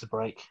use the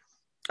break.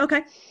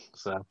 Okay.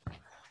 So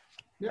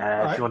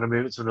Yeah, if you want to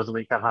move it to another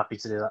week, I'm happy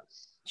to do that.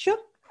 Sure.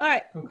 All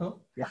right. Cool.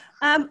 Yeah.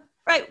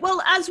 Right.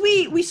 Well, as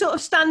we sort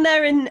of stand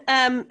there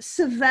and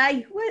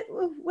survey,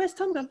 where's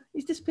Tom gone?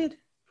 He's disappeared.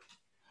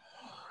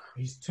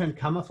 He's turned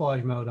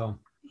camouflage mode on.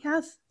 He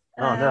has.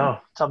 Oh no,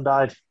 Tom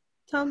died.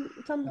 Tom.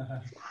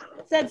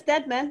 Zed's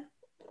dead, man.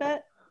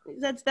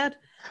 Zed's dead.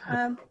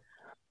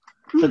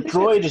 The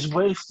droid is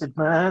wasted,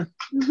 man.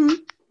 Mm-hmm.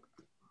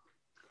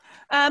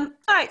 All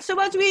right. So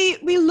as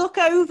we look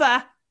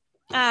over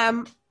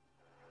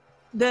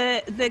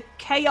the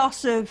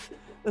chaos of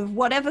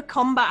whatever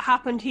combat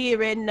happened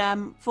here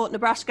in Fort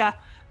Nebraska,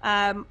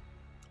 and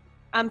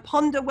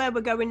ponder where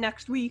we're going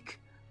next week.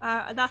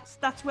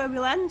 That's where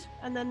we'll end,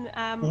 and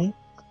then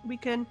we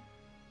can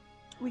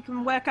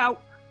work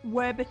out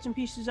where bits and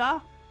pieces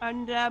are,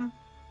 and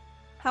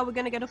how we're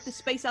going to get up the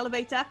space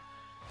elevator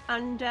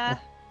and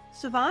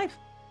survive.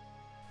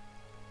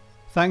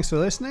 Thanks for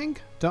listening.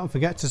 Don't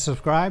forget to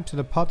subscribe to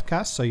the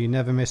podcast so you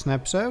never miss an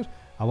episode.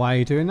 And while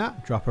you're doing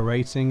that, drop a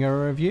rating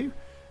or a review.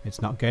 It's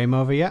not game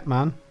over yet,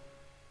 man.